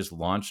today. We just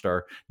launched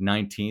our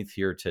 19th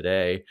here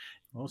today.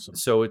 Awesome.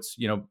 So it's,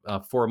 you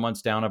know, 4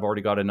 months down, I've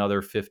already got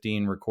another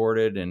 15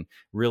 recorded, and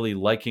really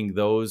liking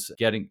those,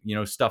 getting, you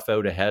know, stuff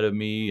out ahead of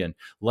me, and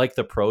like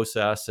the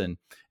process and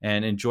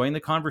enjoying the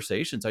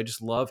conversations. I just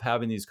love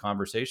having these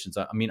conversations.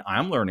 I mean,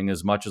 I'm learning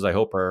as much as I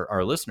hope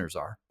our listeners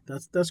are.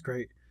 That's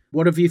great.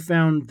 What have you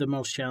found the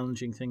most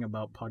challenging thing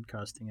about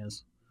podcasting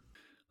is?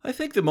 I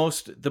think the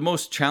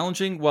most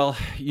challenging, well,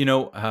 you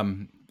know,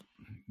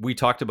 we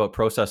talked about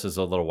processes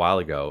a little while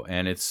ago,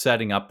 and it's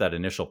setting up that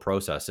initial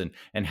process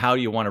and how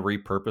you want to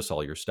repurpose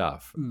all your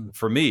stuff. Mm.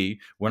 For me,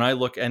 when I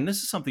look, and this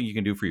is something you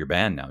can do for your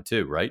band now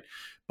too, right?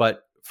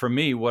 But for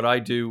me, what I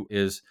do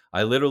is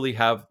I literally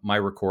have my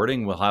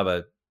recording. We'll have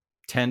a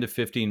 10 to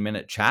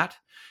 15-minute chat.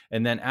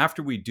 And then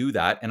after we do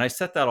that, and I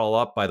set that all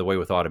up, by the way,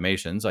 with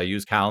automations. I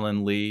use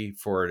Calendly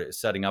for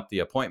setting up the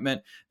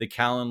appointment. The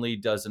Calendly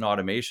does an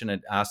automation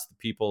and asks the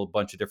people a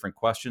bunch of different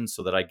questions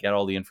so that I get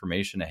all the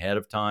information ahead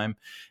of time.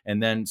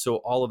 And then, so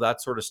all of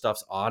that sort of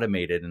stuff's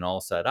automated and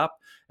all set up.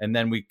 And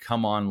then we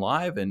come on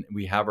live and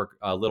we have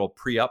a little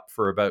pre-up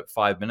for about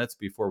 5 minutes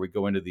before we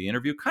go into the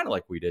interview, kind of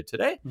like we did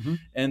today. Mm-hmm.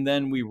 And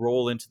then we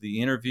roll into the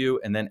interview.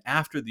 And then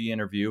after the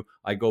interview,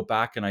 I go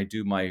back and I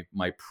do my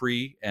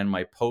pre and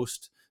my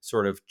post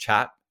sort of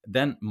chat.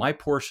 Then my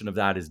portion of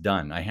that is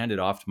done. I hand it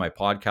off to my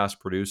podcast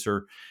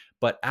producer.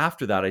 But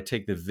after that, I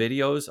take the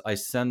videos, I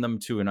send them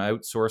to an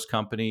outsourced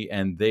company,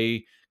 and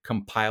they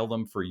compile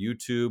them for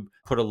YouTube,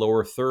 put a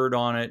lower third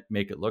on it,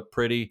 make it look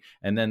pretty,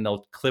 and then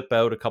they'll clip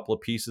out a couple of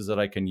pieces that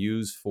I can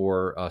use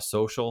for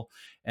social.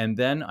 And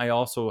then I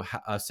also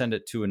send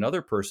it to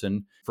another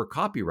person for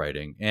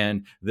copywriting,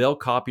 and they'll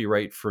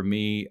copyright for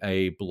me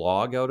a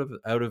blog out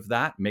of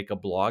that, make a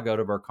blog out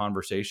of our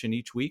conversation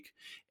each week.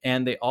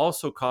 And they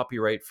also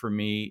copyright for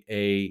me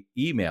a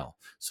email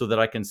so that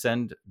I can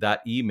send that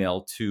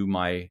email to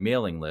my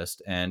mailing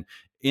list. And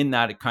in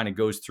that, it kind of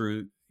goes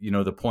through, you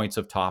know, the points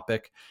of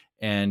topic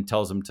and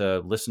tells them to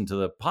listen to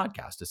the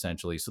podcast,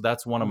 essentially. So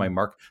that's one of my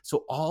mark.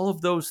 So all of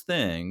those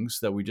things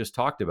that we just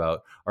talked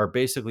about are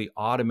basically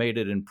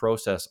automated and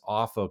processed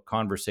off a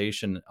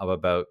conversation of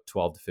about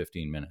 12 to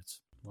 15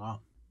 minutes. Wow.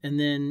 And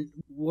then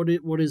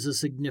what is a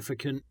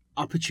significant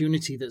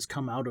opportunity that's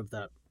come out of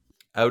that?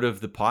 Out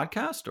of the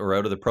podcast or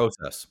out of the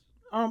process?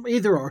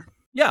 Either or.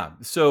 Yeah.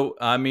 So,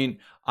 I mean,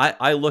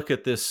 I look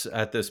at this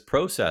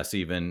process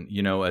even,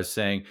 as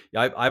saying,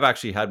 I've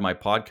actually had my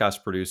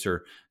podcast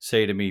producer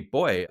say to me,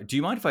 "Boy, do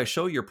you mind if I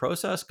show your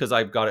process? Because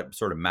I've got it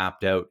sort of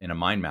mapped out in a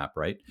mind map,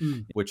 right?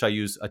 Which I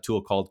use a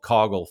tool called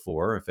Coggle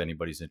for, if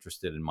anybody's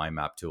interested in mind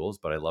map tools.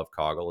 But I love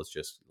Coggle; it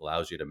just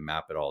allows you to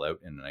map it all out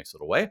in a nice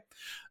little way.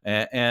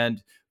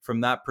 And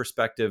from that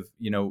perspective,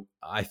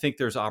 I think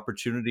there's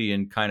opportunity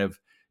in kind of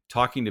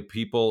talking to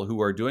people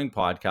who are doing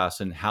podcasts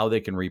and how they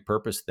can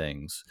repurpose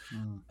things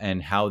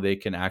and how they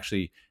can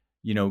actually,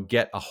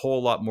 get a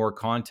whole lot more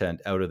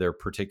content out of their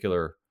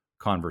particular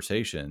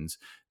conversations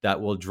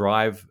that will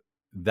drive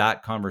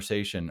that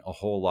conversation a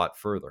whole lot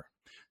further.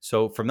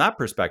 So from that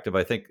perspective,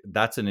 I think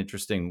that's an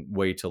interesting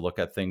way to look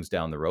at things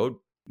down the road.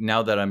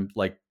 Now that I'm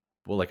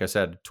like I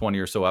said, 20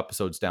 or so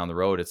episodes down the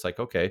road, it's like,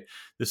 okay,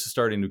 this is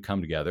starting to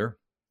come together.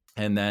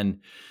 And then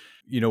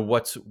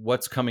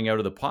what's coming out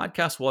of the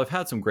podcast. Well, I've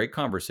had some great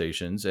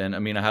conversations, and I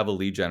mean, I have a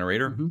lead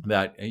generator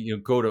that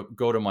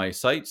go to my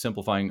site,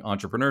 Simplifying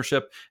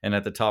Entrepreneurship, and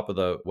at the top of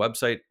the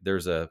website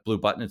there's a blue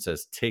button that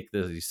says take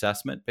the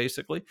assessment,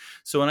 basically.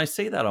 So when I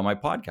say that on my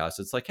podcast,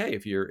 it's like, hey,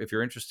 if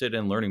you're interested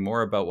in learning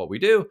more about what we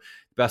do,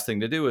 the best thing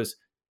to do is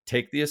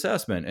take the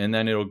assessment, and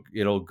then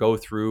it'll go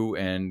through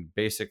and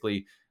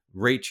basically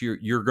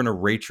you're going to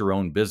rate your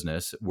own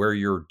business, where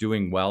you're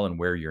doing well and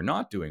where you're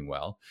not doing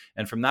well.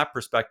 And from that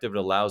perspective, it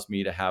allows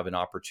me to have an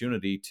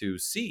opportunity to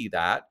see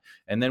that.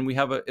 And then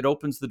it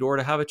opens the door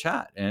to have a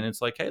chat. And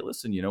it's like, hey,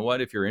 listen, you know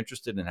what? If you're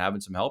interested in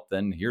having some help,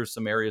 then here's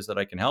some areas that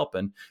I can help.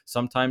 And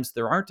sometimes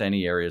there aren't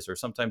any areas, or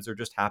sometimes they're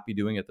just happy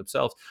doing it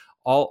themselves.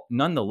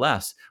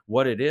 Nonetheless,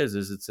 what it is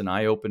it's an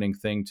eye-opening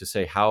thing to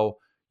say how,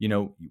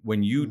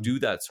 when you do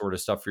that sort of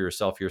stuff for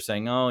yourself, you're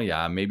saying, oh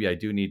yeah, maybe I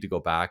do need to go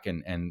back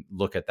and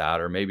look at that.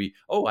 Or maybe,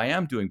 oh,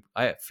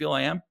 I feel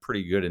I am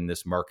pretty good in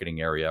this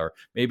marketing area. Or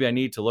maybe I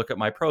need to look at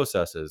my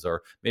processes,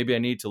 or maybe I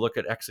need to look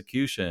at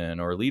execution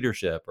or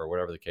leadership, or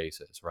whatever the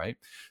case is. Right.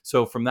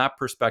 So from that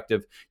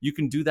perspective, you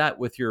can do that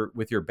with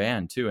your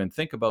band too. And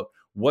think about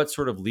what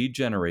sort of lead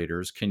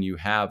generators can you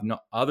have,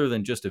 not other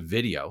than just a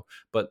video,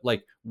 but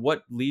like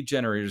what lead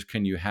generators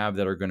can you have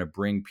that are going to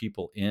bring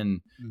people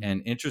in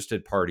and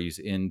interested parties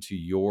into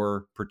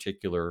your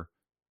particular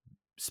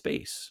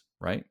space,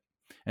 right?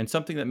 And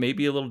something that may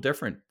be a little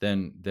different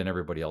than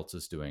everybody else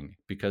is doing,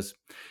 because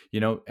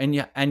and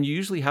you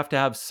usually have to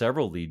have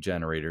several lead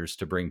generators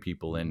to bring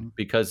people in,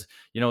 because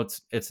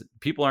it's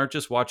people aren't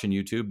just watching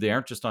YouTube, they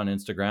aren't just on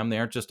Instagram, they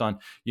aren't just on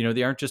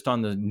they aren't just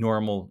on the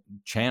normal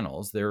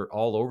channels, they're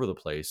all over the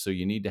place. So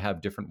you need to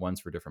have different ones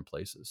for different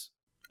places.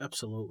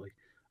 Absolutely.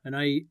 And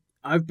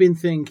I've been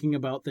thinking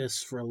about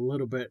this for a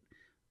little bit,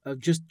 of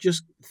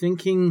just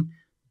thinking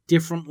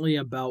differently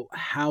about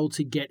how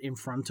to get in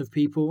front of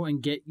people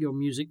and get your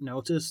music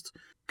noticed.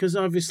 Because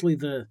obviously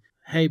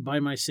hey, buy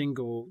my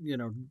single,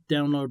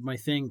 download my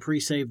thing,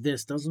 pre-save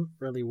this doesn't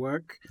really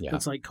work. Yeah.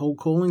 It's like cold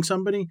calling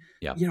somebody.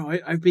 Yeah.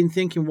 I've been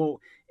thinking, well,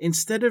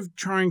 instead of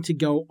trying to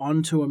go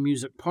onto a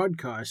music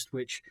podcast,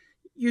 which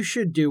you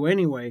should do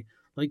anyway,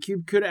 like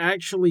you could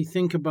actually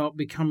think about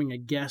becoming a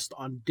guest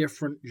on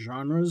different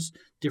genres,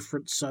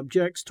 different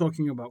subjects,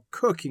 talking about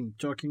cooking,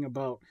 talking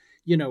about,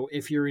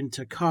 if you're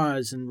into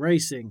cars and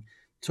racing,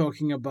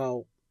 talking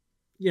about,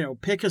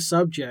 pick a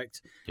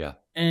subject. Yeah.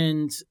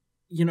 And,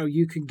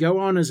 you can go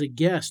on as a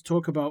guest,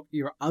 talk about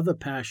your other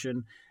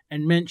passion,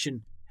 and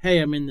mention, hey,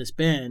 I'm in this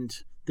band.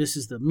 This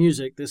is the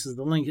music. This is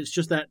the link. It's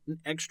just that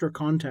extra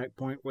contact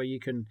point where you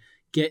can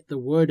get the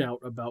word out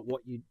about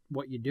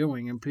what you're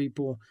doing. And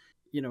people,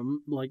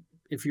 like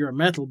if you're a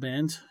metal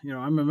band,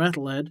 I'm a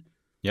metalhead.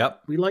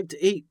 Yep. We like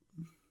to eat.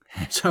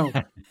 So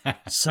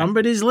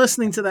somebody's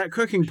listening to that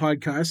cooking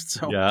podcast.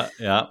 So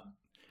yeah.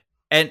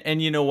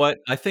 And you know what?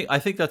 I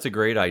think that's a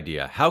great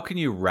idea. How can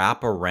you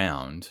wrap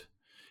around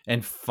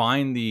and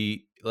find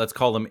let's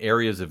call them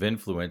areas of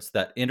influence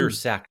that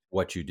intersect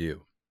what you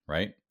do,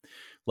 right?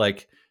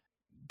 Like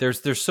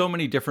there's so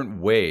many different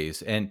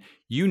ways, and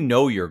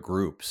your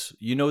groups,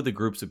 the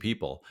groups of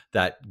people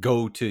that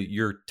go to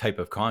your type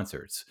of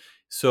concerts.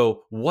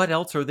 So what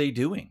else are they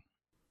doing?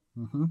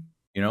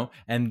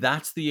 And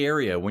that's the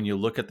area when you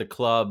look at the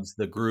clubs,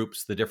 the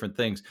groups, the different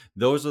things,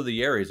 those are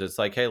the areas. It's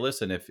like, hey,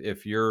 listen,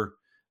 if you're,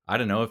 I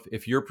don't know,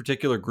 if your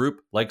particular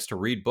group likes to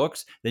read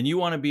books, then you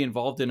want to be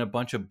involved in a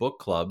bunch of book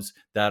clubs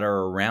that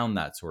are around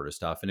that sort of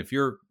stuff. And if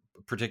your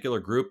particular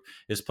group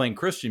is playing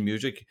Christian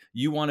music,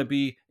 you want to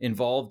be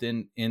involved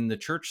in the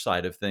church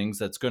side of things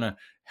that's going to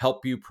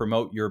help you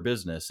promote your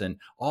business, and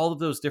all of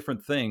those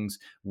different things,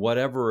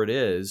 whatever it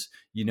is,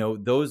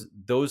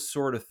 those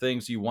sort of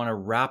things you want to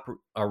wrap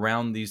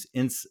around these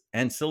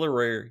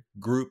ancillary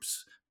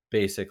groups,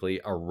 basically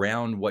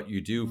around what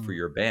you do for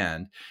your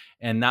band.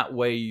 And that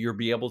way you'll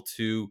be able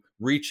to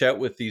reach out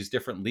with these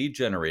different lead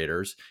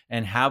generators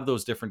and have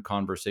those different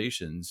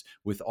conversations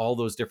with all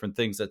those different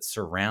things that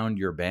surround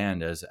your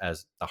band as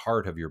the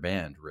heart of your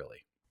band,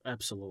 really.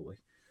 Absolutely.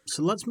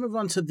 So let's move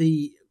on to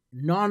the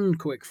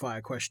non-quick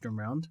fire question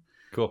round.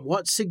 Cool.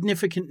 What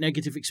significant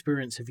negative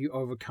experience have you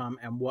overcome,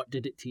 and what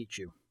did it teach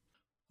you?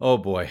 Oh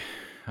boy.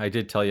 I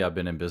did tell you I've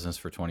been in business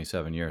for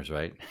 27 years,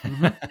 right?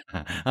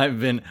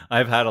 Mm-hmm.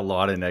 I've had a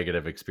lot of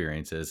negative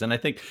experiences. And I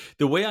think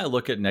the way I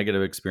look at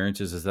negative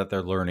experiences is that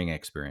they're learning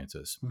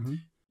experiences,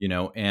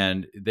 Mm-hmm.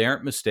 and they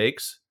aren't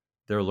mistakes,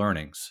 they're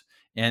learnings.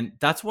 And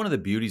that's one of the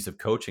beauties of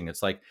coaching.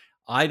 It's like,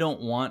 I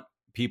don't want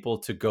people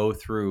to go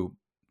through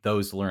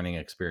those learning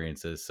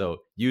experiences.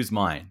 So use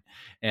mine.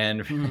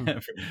 And Mm-hmm.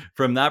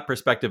 from that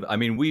perspective, I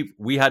mean,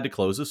 we had to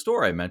close a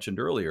store I mentioned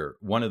earlier.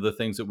 One of the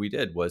things that we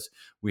did was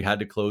we had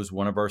to close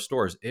one of our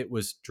stores. It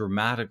was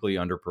dramatically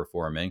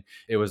underperforming.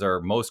 It was our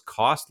most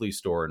costly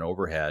store in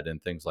overhead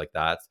and things like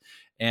that.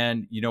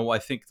 And, I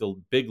think the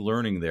big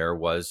learning there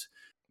was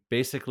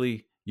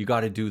basically you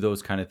got to do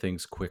those kind of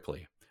things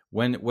quickly.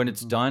 When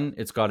it's Mm-hmm. done,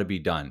 it's got to be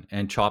done,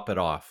 and chop it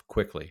off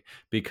quickly,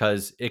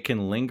 because it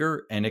can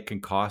linger and it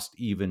can cost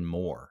even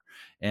more.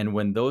 And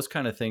when those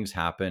kind of things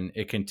happen,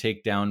 it can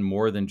take down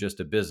more than just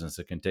a business.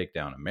 It can take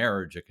down a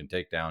marriage. It can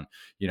take down,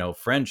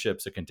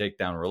 friendships. It can take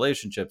down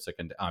relationships.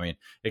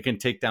 It can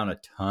take down a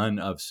ton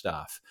of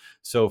stuff.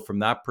 So from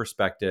that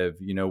perspective,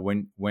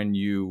 when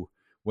you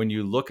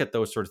look at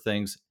those sort of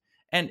things,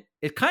 and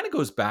it kind of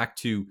goes back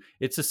to,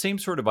 it's the same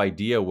sort of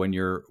idea when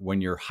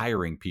you're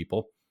hiring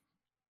people.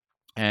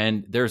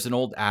 And there's an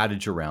old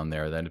adage around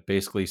there that it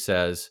basically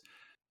says,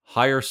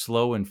 hire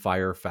slow and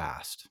fire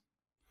fast.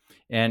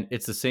 And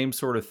it's the same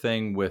sort of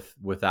thing with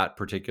that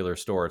particular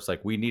store. It's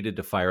like we needed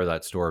to fire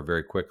that store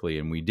very quickly,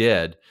 and we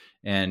did.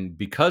 And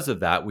because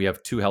of that, we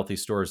have two healthy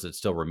stores that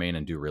still remain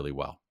and do really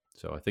well.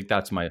 So I think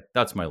that's my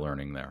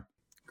learning there.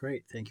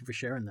 Great. Thank you for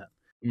sharing that.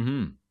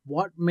 Hmm.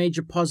 What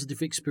major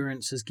positive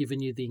experience has given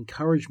you the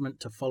encouragement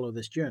to follow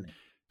this journey?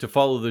 To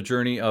follow the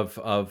journey of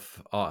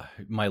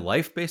my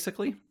life,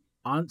 basically.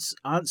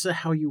 Answer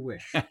how you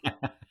wish.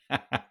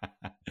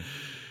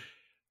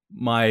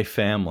 My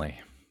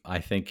family, I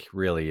think,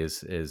 really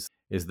is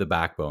the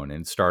backbone,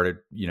 and started,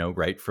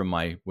 right from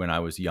when I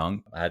was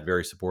young. I had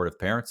very supportive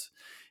parents,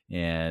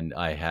 and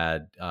I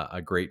had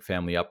a great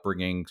family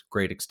upbringing,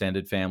 great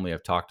extended family.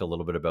 I've talked a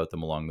little bit about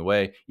them along the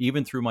way,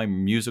 even through my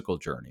musical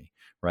journey,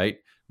 right?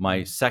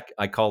 Mm.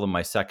 I call them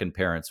my second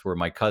parents, were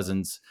my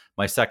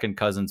second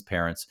cousin's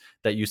parents,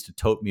 that used to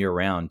tote me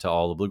around to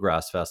all the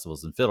bluegrass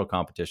festivals and fiddle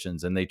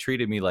competitions, and they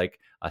treated me like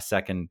a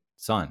second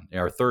son,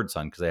 or third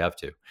son, because they have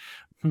to.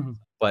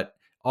 But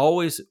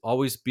always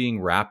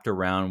being wrapped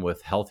around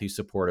with healthy,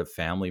 supportive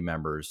family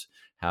members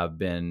have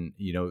been,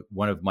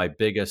 one of my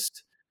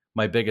biggest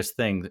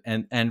things.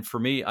 And for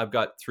me, I've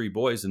got three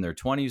boys in their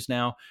 20s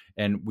now,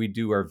 and we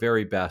do our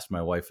very best,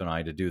 my wife and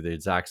I, to do the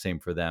exact same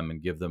for them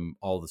and give them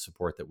all the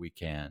support that we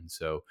can.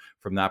 So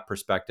from that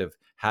perspective,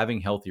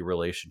 having healthy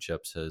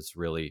relationships has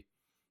really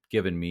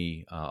given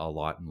me a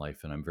lot in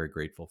life, and I'm very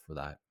grateful for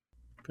that.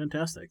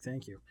 Fantastic.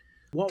 Thank you.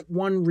 What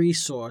one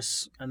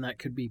resource, and that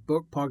could be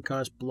book,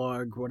 podcast,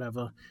 blog,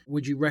 whatever,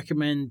 would you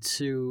recommend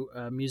to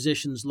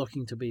musicians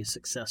looking to be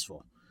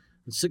successful?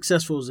 And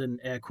successful is in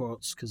air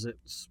quotes because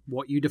it's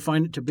what you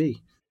define it to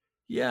be.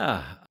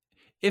 Yeah.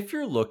 If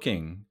you're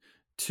looking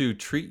to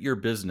treat your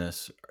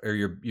business or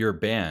your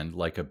band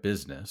like a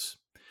business,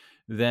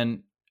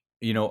 then,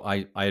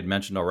 I had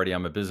mentioned already,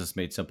 I'm a Business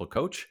Made Simple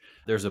coach.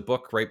 There's a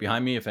book right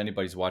behind me. If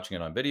anybody's watching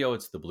it on video,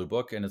 it's the blue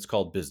book, and it's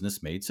called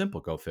Business Made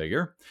Simple, go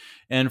figure.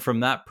 And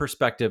from that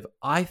perspective,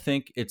 I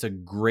think it's a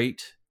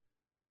great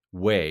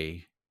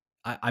way.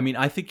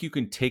 I think you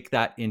can take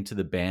that into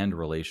the band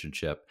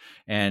relationship,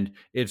 and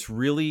it's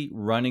really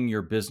running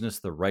your business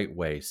the right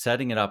way,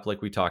 setting it up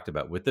like we talked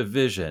about, with the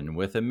vision,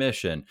 with a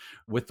mission,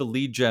 with the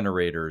lead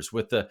generators,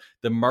 with the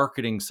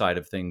marketing side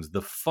of things,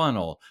 the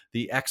funnel,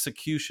 the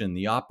execution,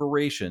 the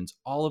operations,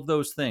 all of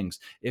those things.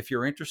 If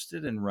you're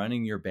interested in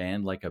running your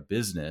band like a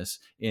business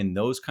in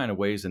those kind of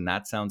ways, and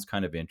that sounds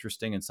kind of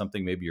interesting and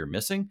something maybe you're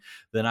missing,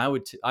 then I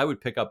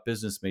would pick up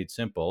Business Made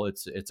Simple.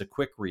 It's a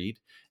quick read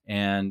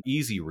and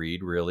easy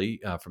read,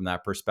 really, from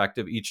that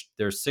perspective.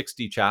 There's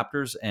 60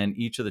 chapters, and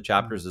each of the Mm.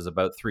 chapters is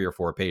about 3 or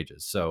 4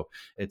 pages, so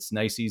it's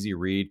nice, easy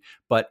read.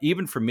 But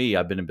even for me,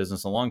 I've been in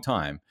business a long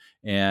time,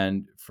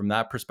 and from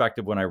that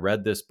perspective, when I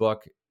read this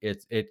book,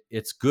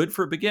 it's good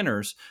for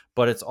beginners,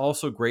 but it's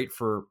also great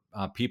for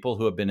people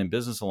who have been in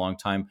business a long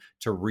time,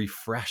 to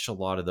refresh a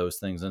lot of those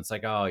things. And it's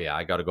like, oh yeah,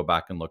 I got to go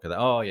back and look at that.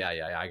 Oh yeah,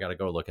 yeah, yeah, I got to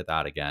go look at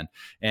that again.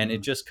 And it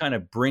Mm. just kind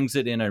of brings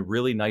it in a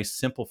really nice,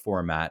 simple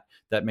format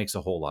that makes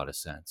a whole lot of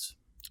sense.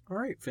 All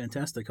right,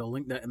 fantastic. I'll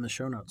link that in the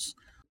show notes.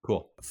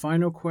 Cool.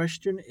 Final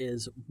question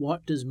is,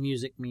 what does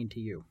music mean to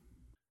you?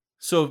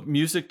 So,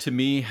 music to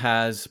me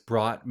has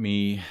brought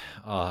me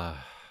uh,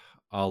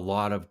 a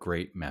lot of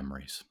great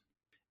memories.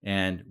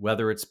 And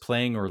whether it's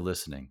playing or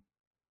listening,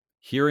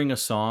 hearing a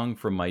song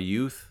from my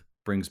youth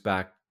brings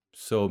back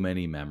so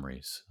many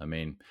memories. I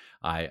mean,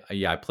 I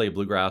play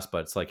bluegrass, but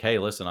it's like, hey,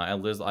 listen, I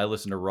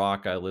listen to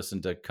rock, I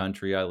listen to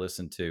country, I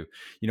listen to,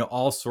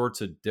 all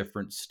sorts of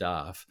different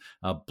stuff,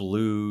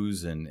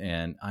 blues,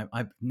 and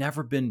I've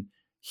never been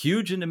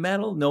huge into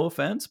metal, no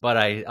offense, but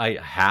I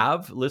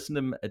have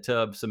listened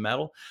to some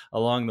metal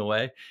along the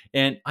way,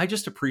 and I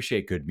just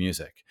appreciate good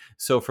music.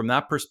 So from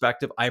that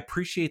perspective, I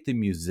appreciate the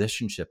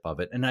musicianship of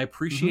it, and I Mm-hmm.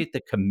 appreciate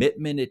the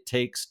commitment it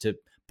takes to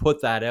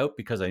put that out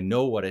because I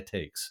know what it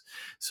takes.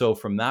 So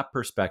from that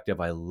perspective,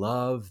 I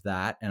love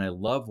that, and I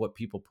love what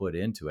people put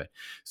into it.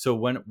 So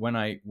when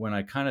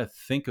I kind of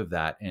think of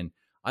that, and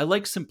I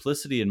like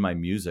simplicity in my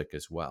music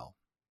as well.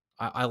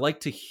 I like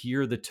to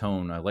hear the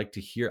tone. I like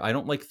to hear. I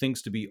don't like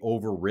things to be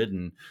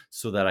overridden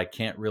so that I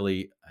can't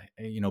really,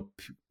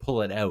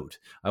 pull it out.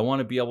 I want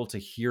to be able to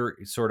hear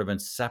sort of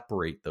and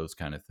separate those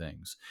kind of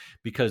things,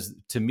 because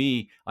to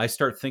me, I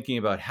start thinking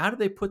about how did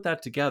they put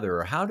that together,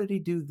 or how did he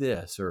do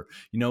this, or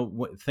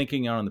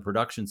thinking on the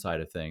production side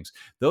of things.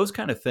 Those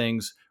kind of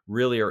things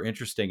really are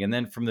interesting. And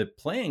then from the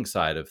playing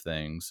side of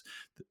things,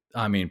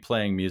 I mean,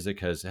 playing music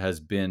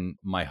has been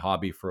my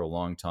hobby for a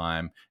long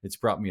time. It's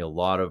brought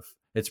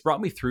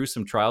me through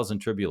some trials and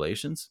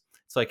tribulations.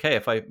 It's like, hey,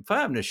 if I'm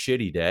having a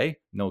shitty day,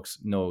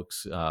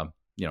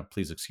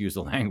 please excuse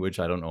the language.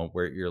 I don't know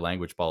where your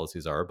language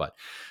policies are, but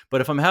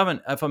if I'm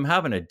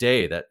having a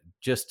day that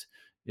just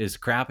is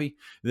crappy,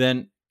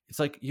 then it's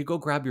like you go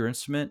grab your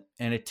instrument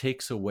and it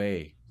takes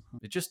away.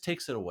 It just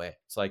takes it away.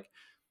 It's like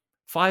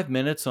 5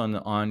 minutes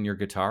on your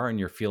guitar and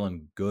you're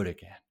feeling good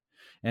again.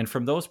 And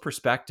from those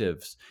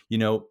perspectives,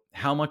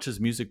 how much has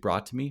music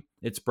brought to me?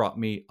 It's brought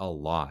me a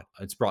lot.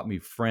 It's brought me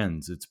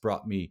friends. It's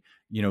brought me,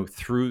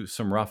 through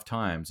some rough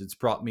times. It's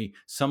brought me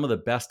some of the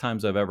best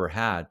times I've ever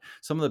had.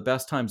 Some of the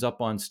best times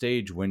up on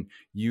stage when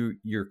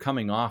you're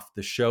coming off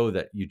the show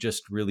that you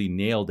just really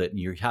nailed it and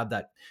you have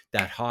that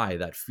high,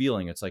 that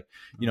feeling. It's like,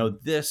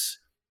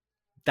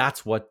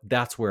 that's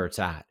where it's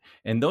at.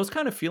 And those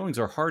kind of feelings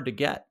are hard to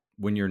get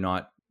when you're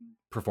not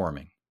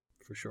performing.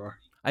 For sure.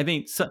 I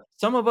mean,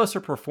 some of us are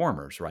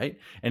performers, right?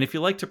 And if you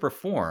like to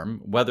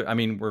perform,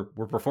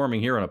 we're performing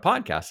here on a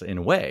podcast in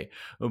a way,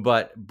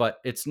 but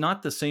it's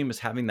not the same as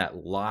having that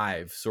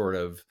live sort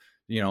of,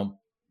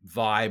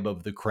 vibe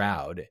of the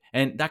crowd.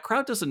 And that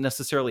crowd doesn't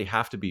necessarily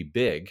have to be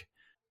big,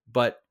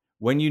 but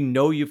when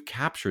you've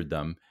captured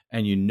them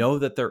and you know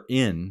that they're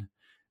in,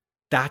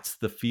 that's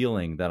the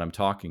feeling that I'm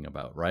talking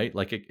about, right?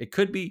 Like it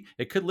could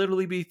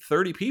literally be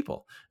 30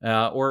 people,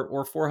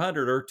 or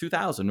 400 or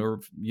 2,000 or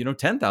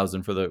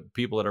 10,000 for the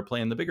people that are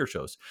playing the bigger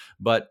shows.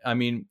 But I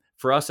mean,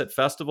 for us at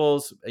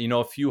festivals,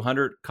 a few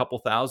hundred, couple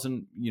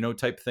thousand,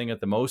 type thing at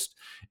the most,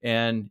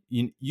 and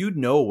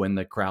when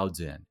the crowd's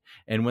in,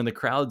 and when the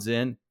crowd's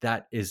in,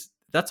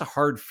 that's a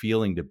hard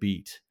feeling to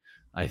beat,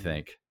 I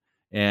think.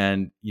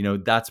 And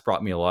that's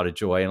brought me a lot of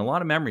joy and a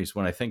lot of memories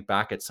when I think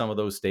back at some of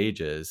those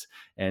stages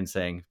and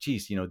saying,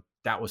 geez,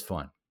 that was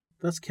fun.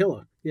 That's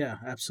killer. Yeah,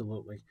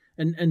 absolutely.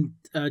 And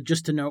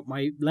just to note,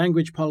 my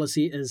language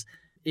policy is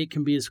it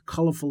can be as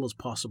colorful as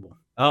possible.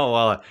 Oh,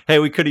 well, hey,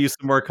 we could have used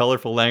some more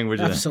colorful language.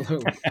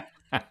 Absolutely.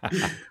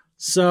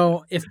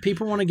 So if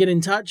people want to get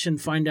in touch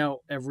and find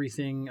out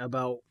everything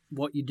about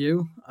what you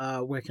do,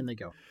 where can they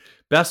go?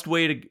 Best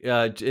way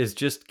to is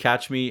just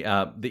catch me.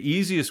 The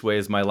easiest way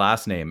is my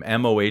last name,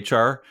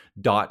 mohr.coach,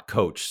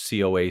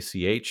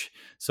 COACH.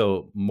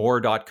 So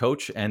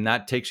more.coach, and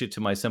that takes you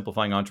to my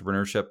Simplifying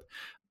Entrepreneurship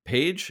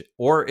page.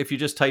 Or if you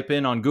just type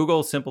in on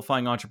Google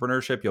Simplifying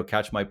Entrepreneurship, you'll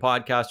catch my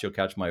podcast, you'll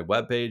catch my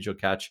webpage, you'll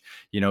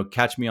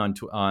catch me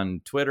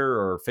on Twitter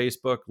or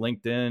Facebook,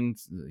 LinkedIn,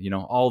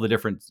 all the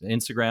different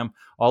Instagram,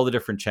 all the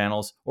different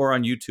channels, or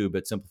on YouTube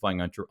at Simplifying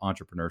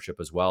Entrepreneurship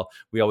as well.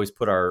 We always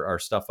put our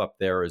stuff up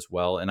there as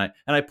well. And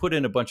I put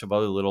in a bunch of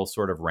other little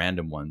sort of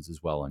random ones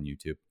as well on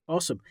YouTube.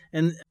 Awesome.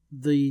 And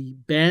the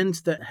band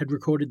that had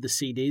recorded the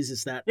CDs,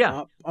 is that Yeah.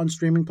 up on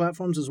streaming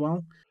platforms as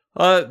well?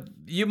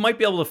 You might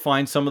be able to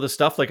find some of the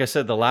stuff. Like I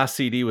said, the last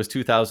CD was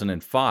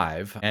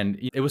 2005, and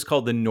it was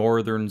called The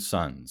Northern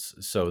Sons.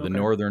 So The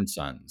Northern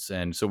Sons,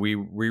 and so we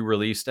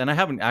re-released. And I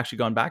haven't actually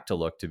gone back to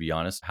look, to be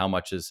honest, how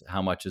much is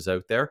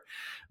out there.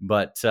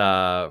 But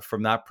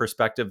from that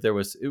perspective, there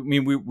was. I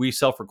mean, we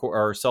self-record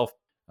or self.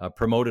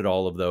 Promoted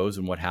all of those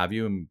and what have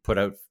you, and put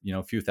out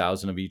a few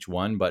thousand of each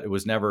one, but it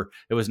was never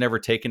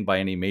taken by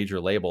any major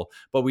label.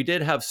 But we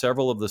did have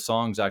several of the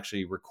songs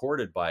actually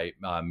recorded by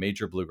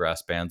major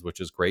bluegrass bands, which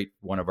is great.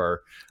 One of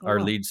our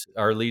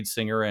lead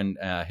singer and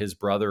his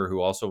brother,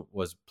 who also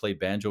played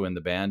banjo in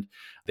the band,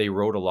 they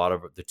wrote a lot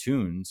of the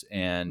tunes,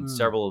 and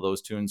several of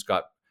those tunes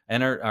got.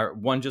 And our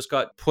one just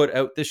got put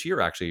out this year,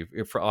 actually,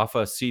 off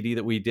a CD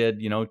that we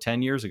did,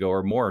 10 years ago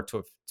or more,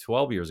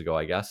 12 years ago,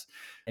 I guess.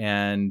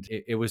 And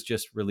it was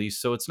just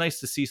released. So it's nice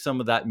to see some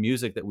of that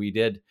music that we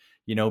did,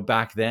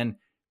 back then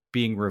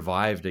being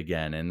revived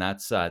again. And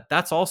that's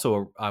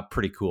also a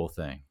pretty cool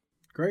thing.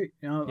 Great.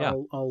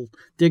 I'll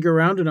dig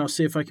around and I'll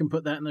see if I can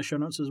put that in the show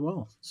notes as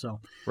well. So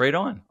right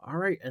on. All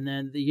right. And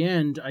then at the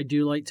end, I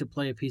do like to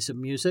play a piece of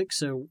music.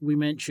 So we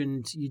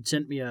mentioned you'd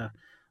sent me a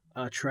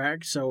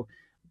track. So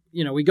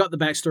we got the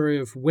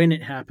backstory of when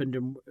it happened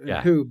and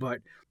who,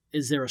 but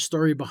is there a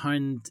story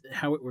behind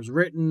how it was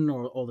written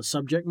or the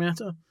subject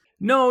matter?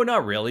 No,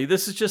 not really.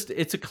 This is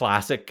it's a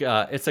classic.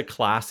 It's a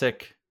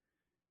classic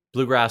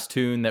bluegrass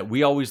tune that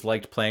we always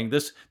liked playing.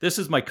 This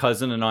is my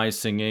cousin and I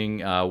singing,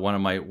 one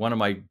of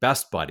my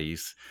best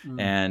buddies.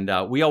 And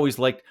we always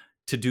liked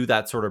to do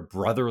that sort of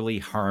brotherly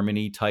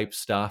harmony type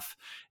stuff.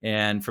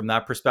 And from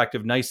that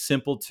perspective, nice,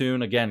 simple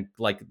tune. Again,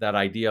 like that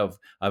idea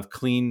of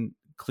clean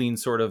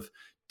sort of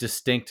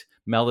distinct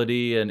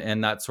melody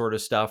and that sort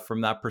of stuff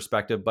from that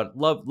perspective. But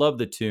love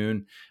the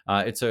tune.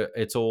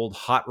 It's old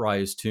Hot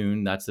Rise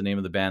tune. That's the name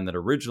of the band that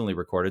originally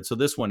recorded. So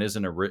this one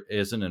isn't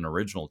an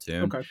original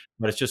tune,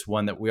 but it's just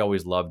one that we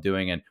always love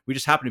doing. And we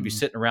just happened to be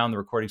sitting around the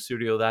recording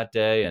studio that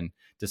day and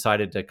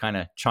decided to kind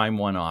of chime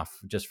one off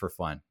just for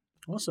fun.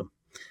 Awesome.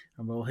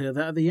 And we'll hear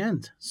that at the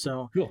end.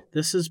 So cool.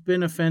 This has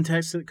been a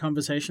fantastic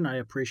conversation. I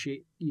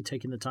appreciate you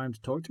taking the time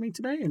to talk to me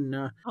today.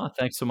 And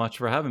thanks so much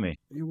for having me.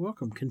 You're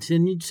welcome.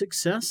 Continued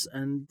success,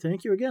 and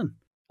thank you again.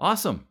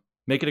 Awesome.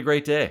 Make it a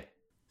great day.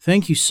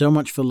 Thank you so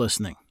much for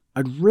listening.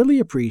 I'd really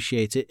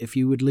appreciate it if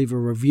you would leave a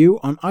review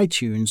on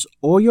iTunes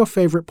or your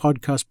favorite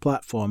podcast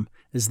platform,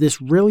 as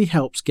this really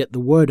helps get the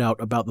word out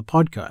about the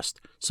podcast,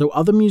 so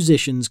other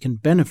musicians can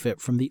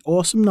benefit from the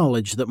awesome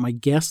knowledge that my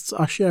guests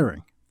are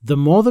sharing. The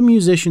more the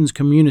musicians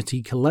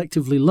community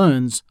collectively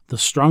learns, the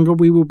stronger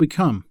we will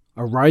become.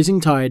 A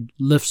rising tide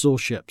lifts all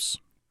ships.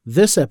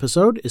 This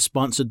episode is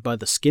sponsored by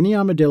the Skinny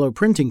Armadillo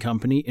Printing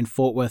Company in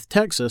Fort Worth,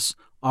 Texas,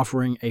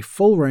 offering a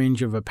full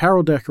range of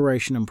apparel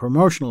decoration and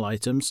promotional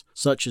items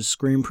such as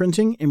screen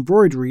printing,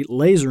 embroidery,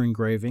 laser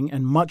engraving,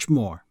 and much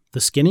more. The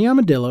Skinny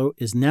Armadillo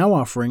is now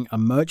offering a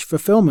merch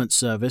fulfillment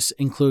service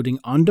including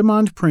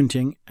on-demand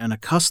printing and a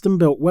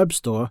custom-built web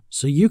store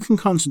so you can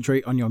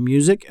concentrate on your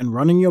music and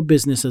running your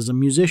business as a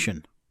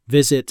musician.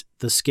 Visit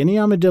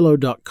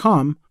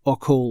theskinnyarmadillo.com or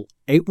call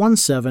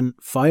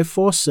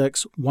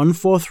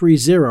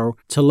 817-546-1430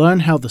 to learn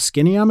how the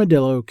Skinny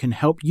Armadillo can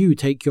help you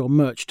take your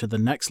merch to the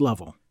next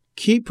level.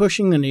 Keep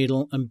pushing the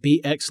needle and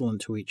be excellent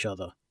to each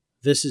other.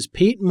 This is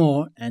Pete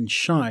Moore and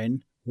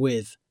Shine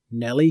with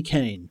Nellie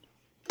Kane.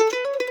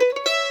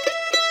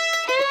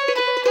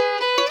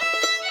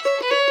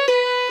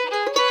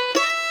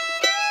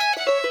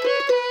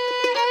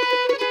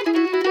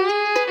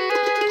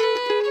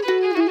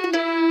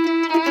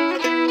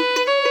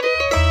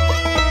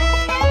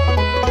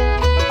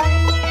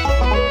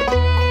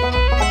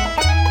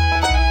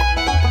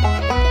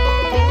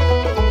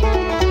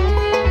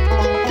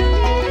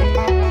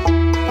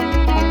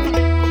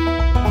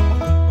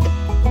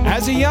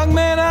 As a young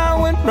man, I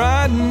went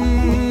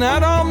riding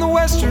out on the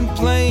western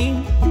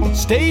plain.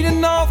 Stayed in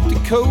North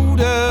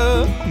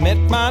Dakota, met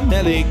my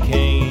Nellie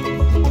Kane.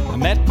 I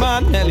met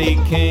my Nellie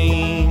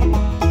Kane.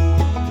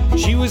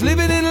 She was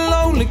living in a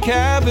lonely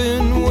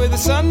cabin with a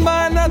son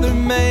by another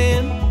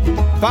man.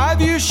 5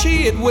 years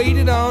she had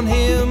waited on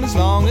him, as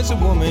long as a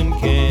woman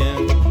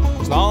can,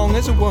 as long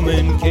as a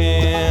woman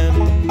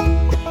can.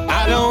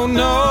 I don't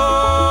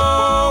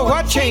know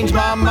what changed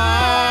my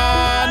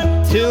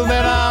mind. Till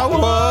then I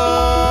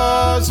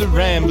was a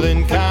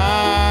rambling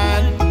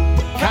kind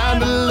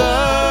of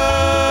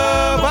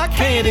love I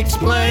can't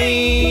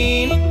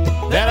explain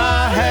that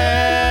I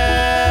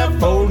have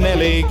for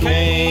Nellie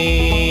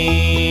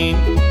Kane.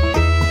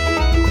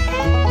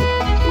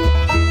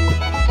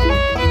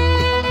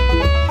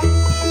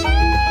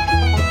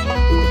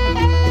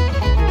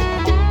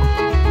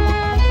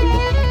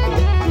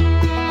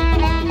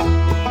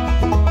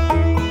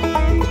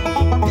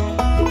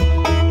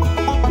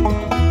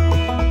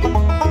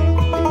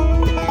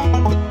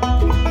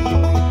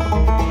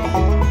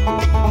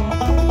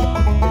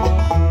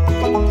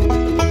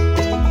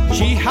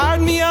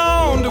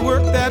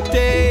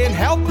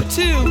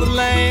 Till the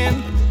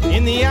land.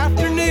 In the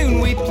afternoon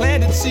we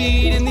planted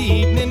seed, in the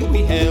evening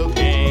we held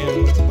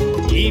hands.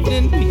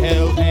 Evening we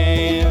held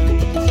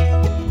hands.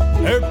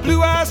 Her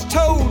blue eyes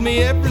told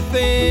me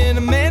everything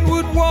a man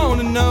would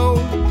want to know.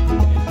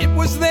 It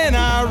was then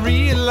I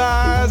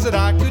realized that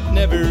I could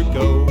never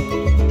go.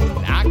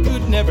 I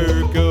could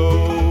never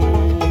go.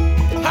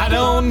 I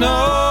don't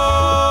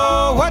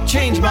know what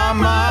changed my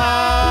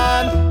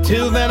mind.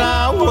 Till then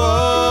I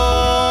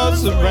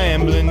was a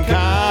rambling kind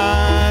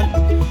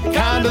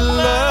of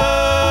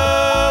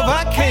love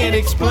I can't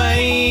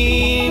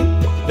explain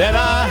that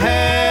I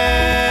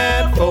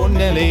had for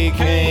Nellie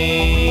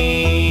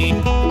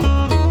Kane.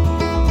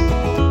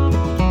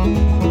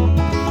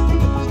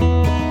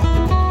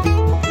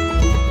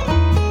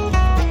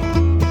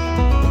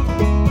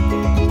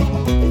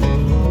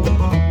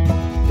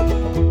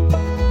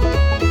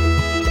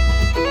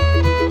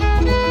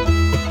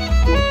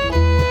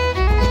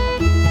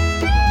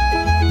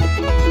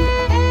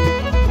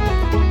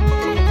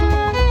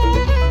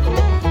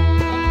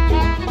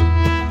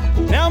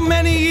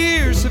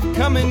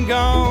 Come and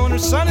gone, her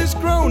son has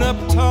grown up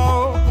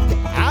tall.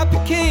 I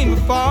became a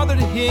father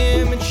to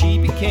him and she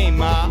became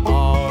my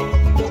all.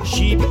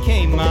 She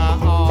became my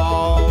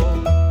all.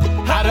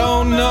 I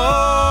don't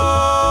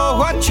know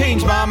what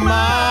changed my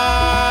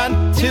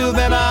mind. Till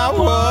then I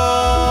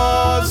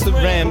was the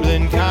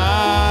rambling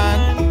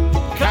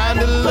kind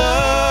of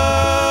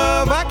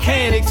love I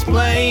can't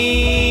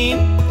explain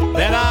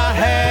that I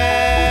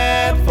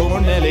had for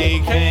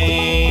Nellie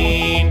Kane.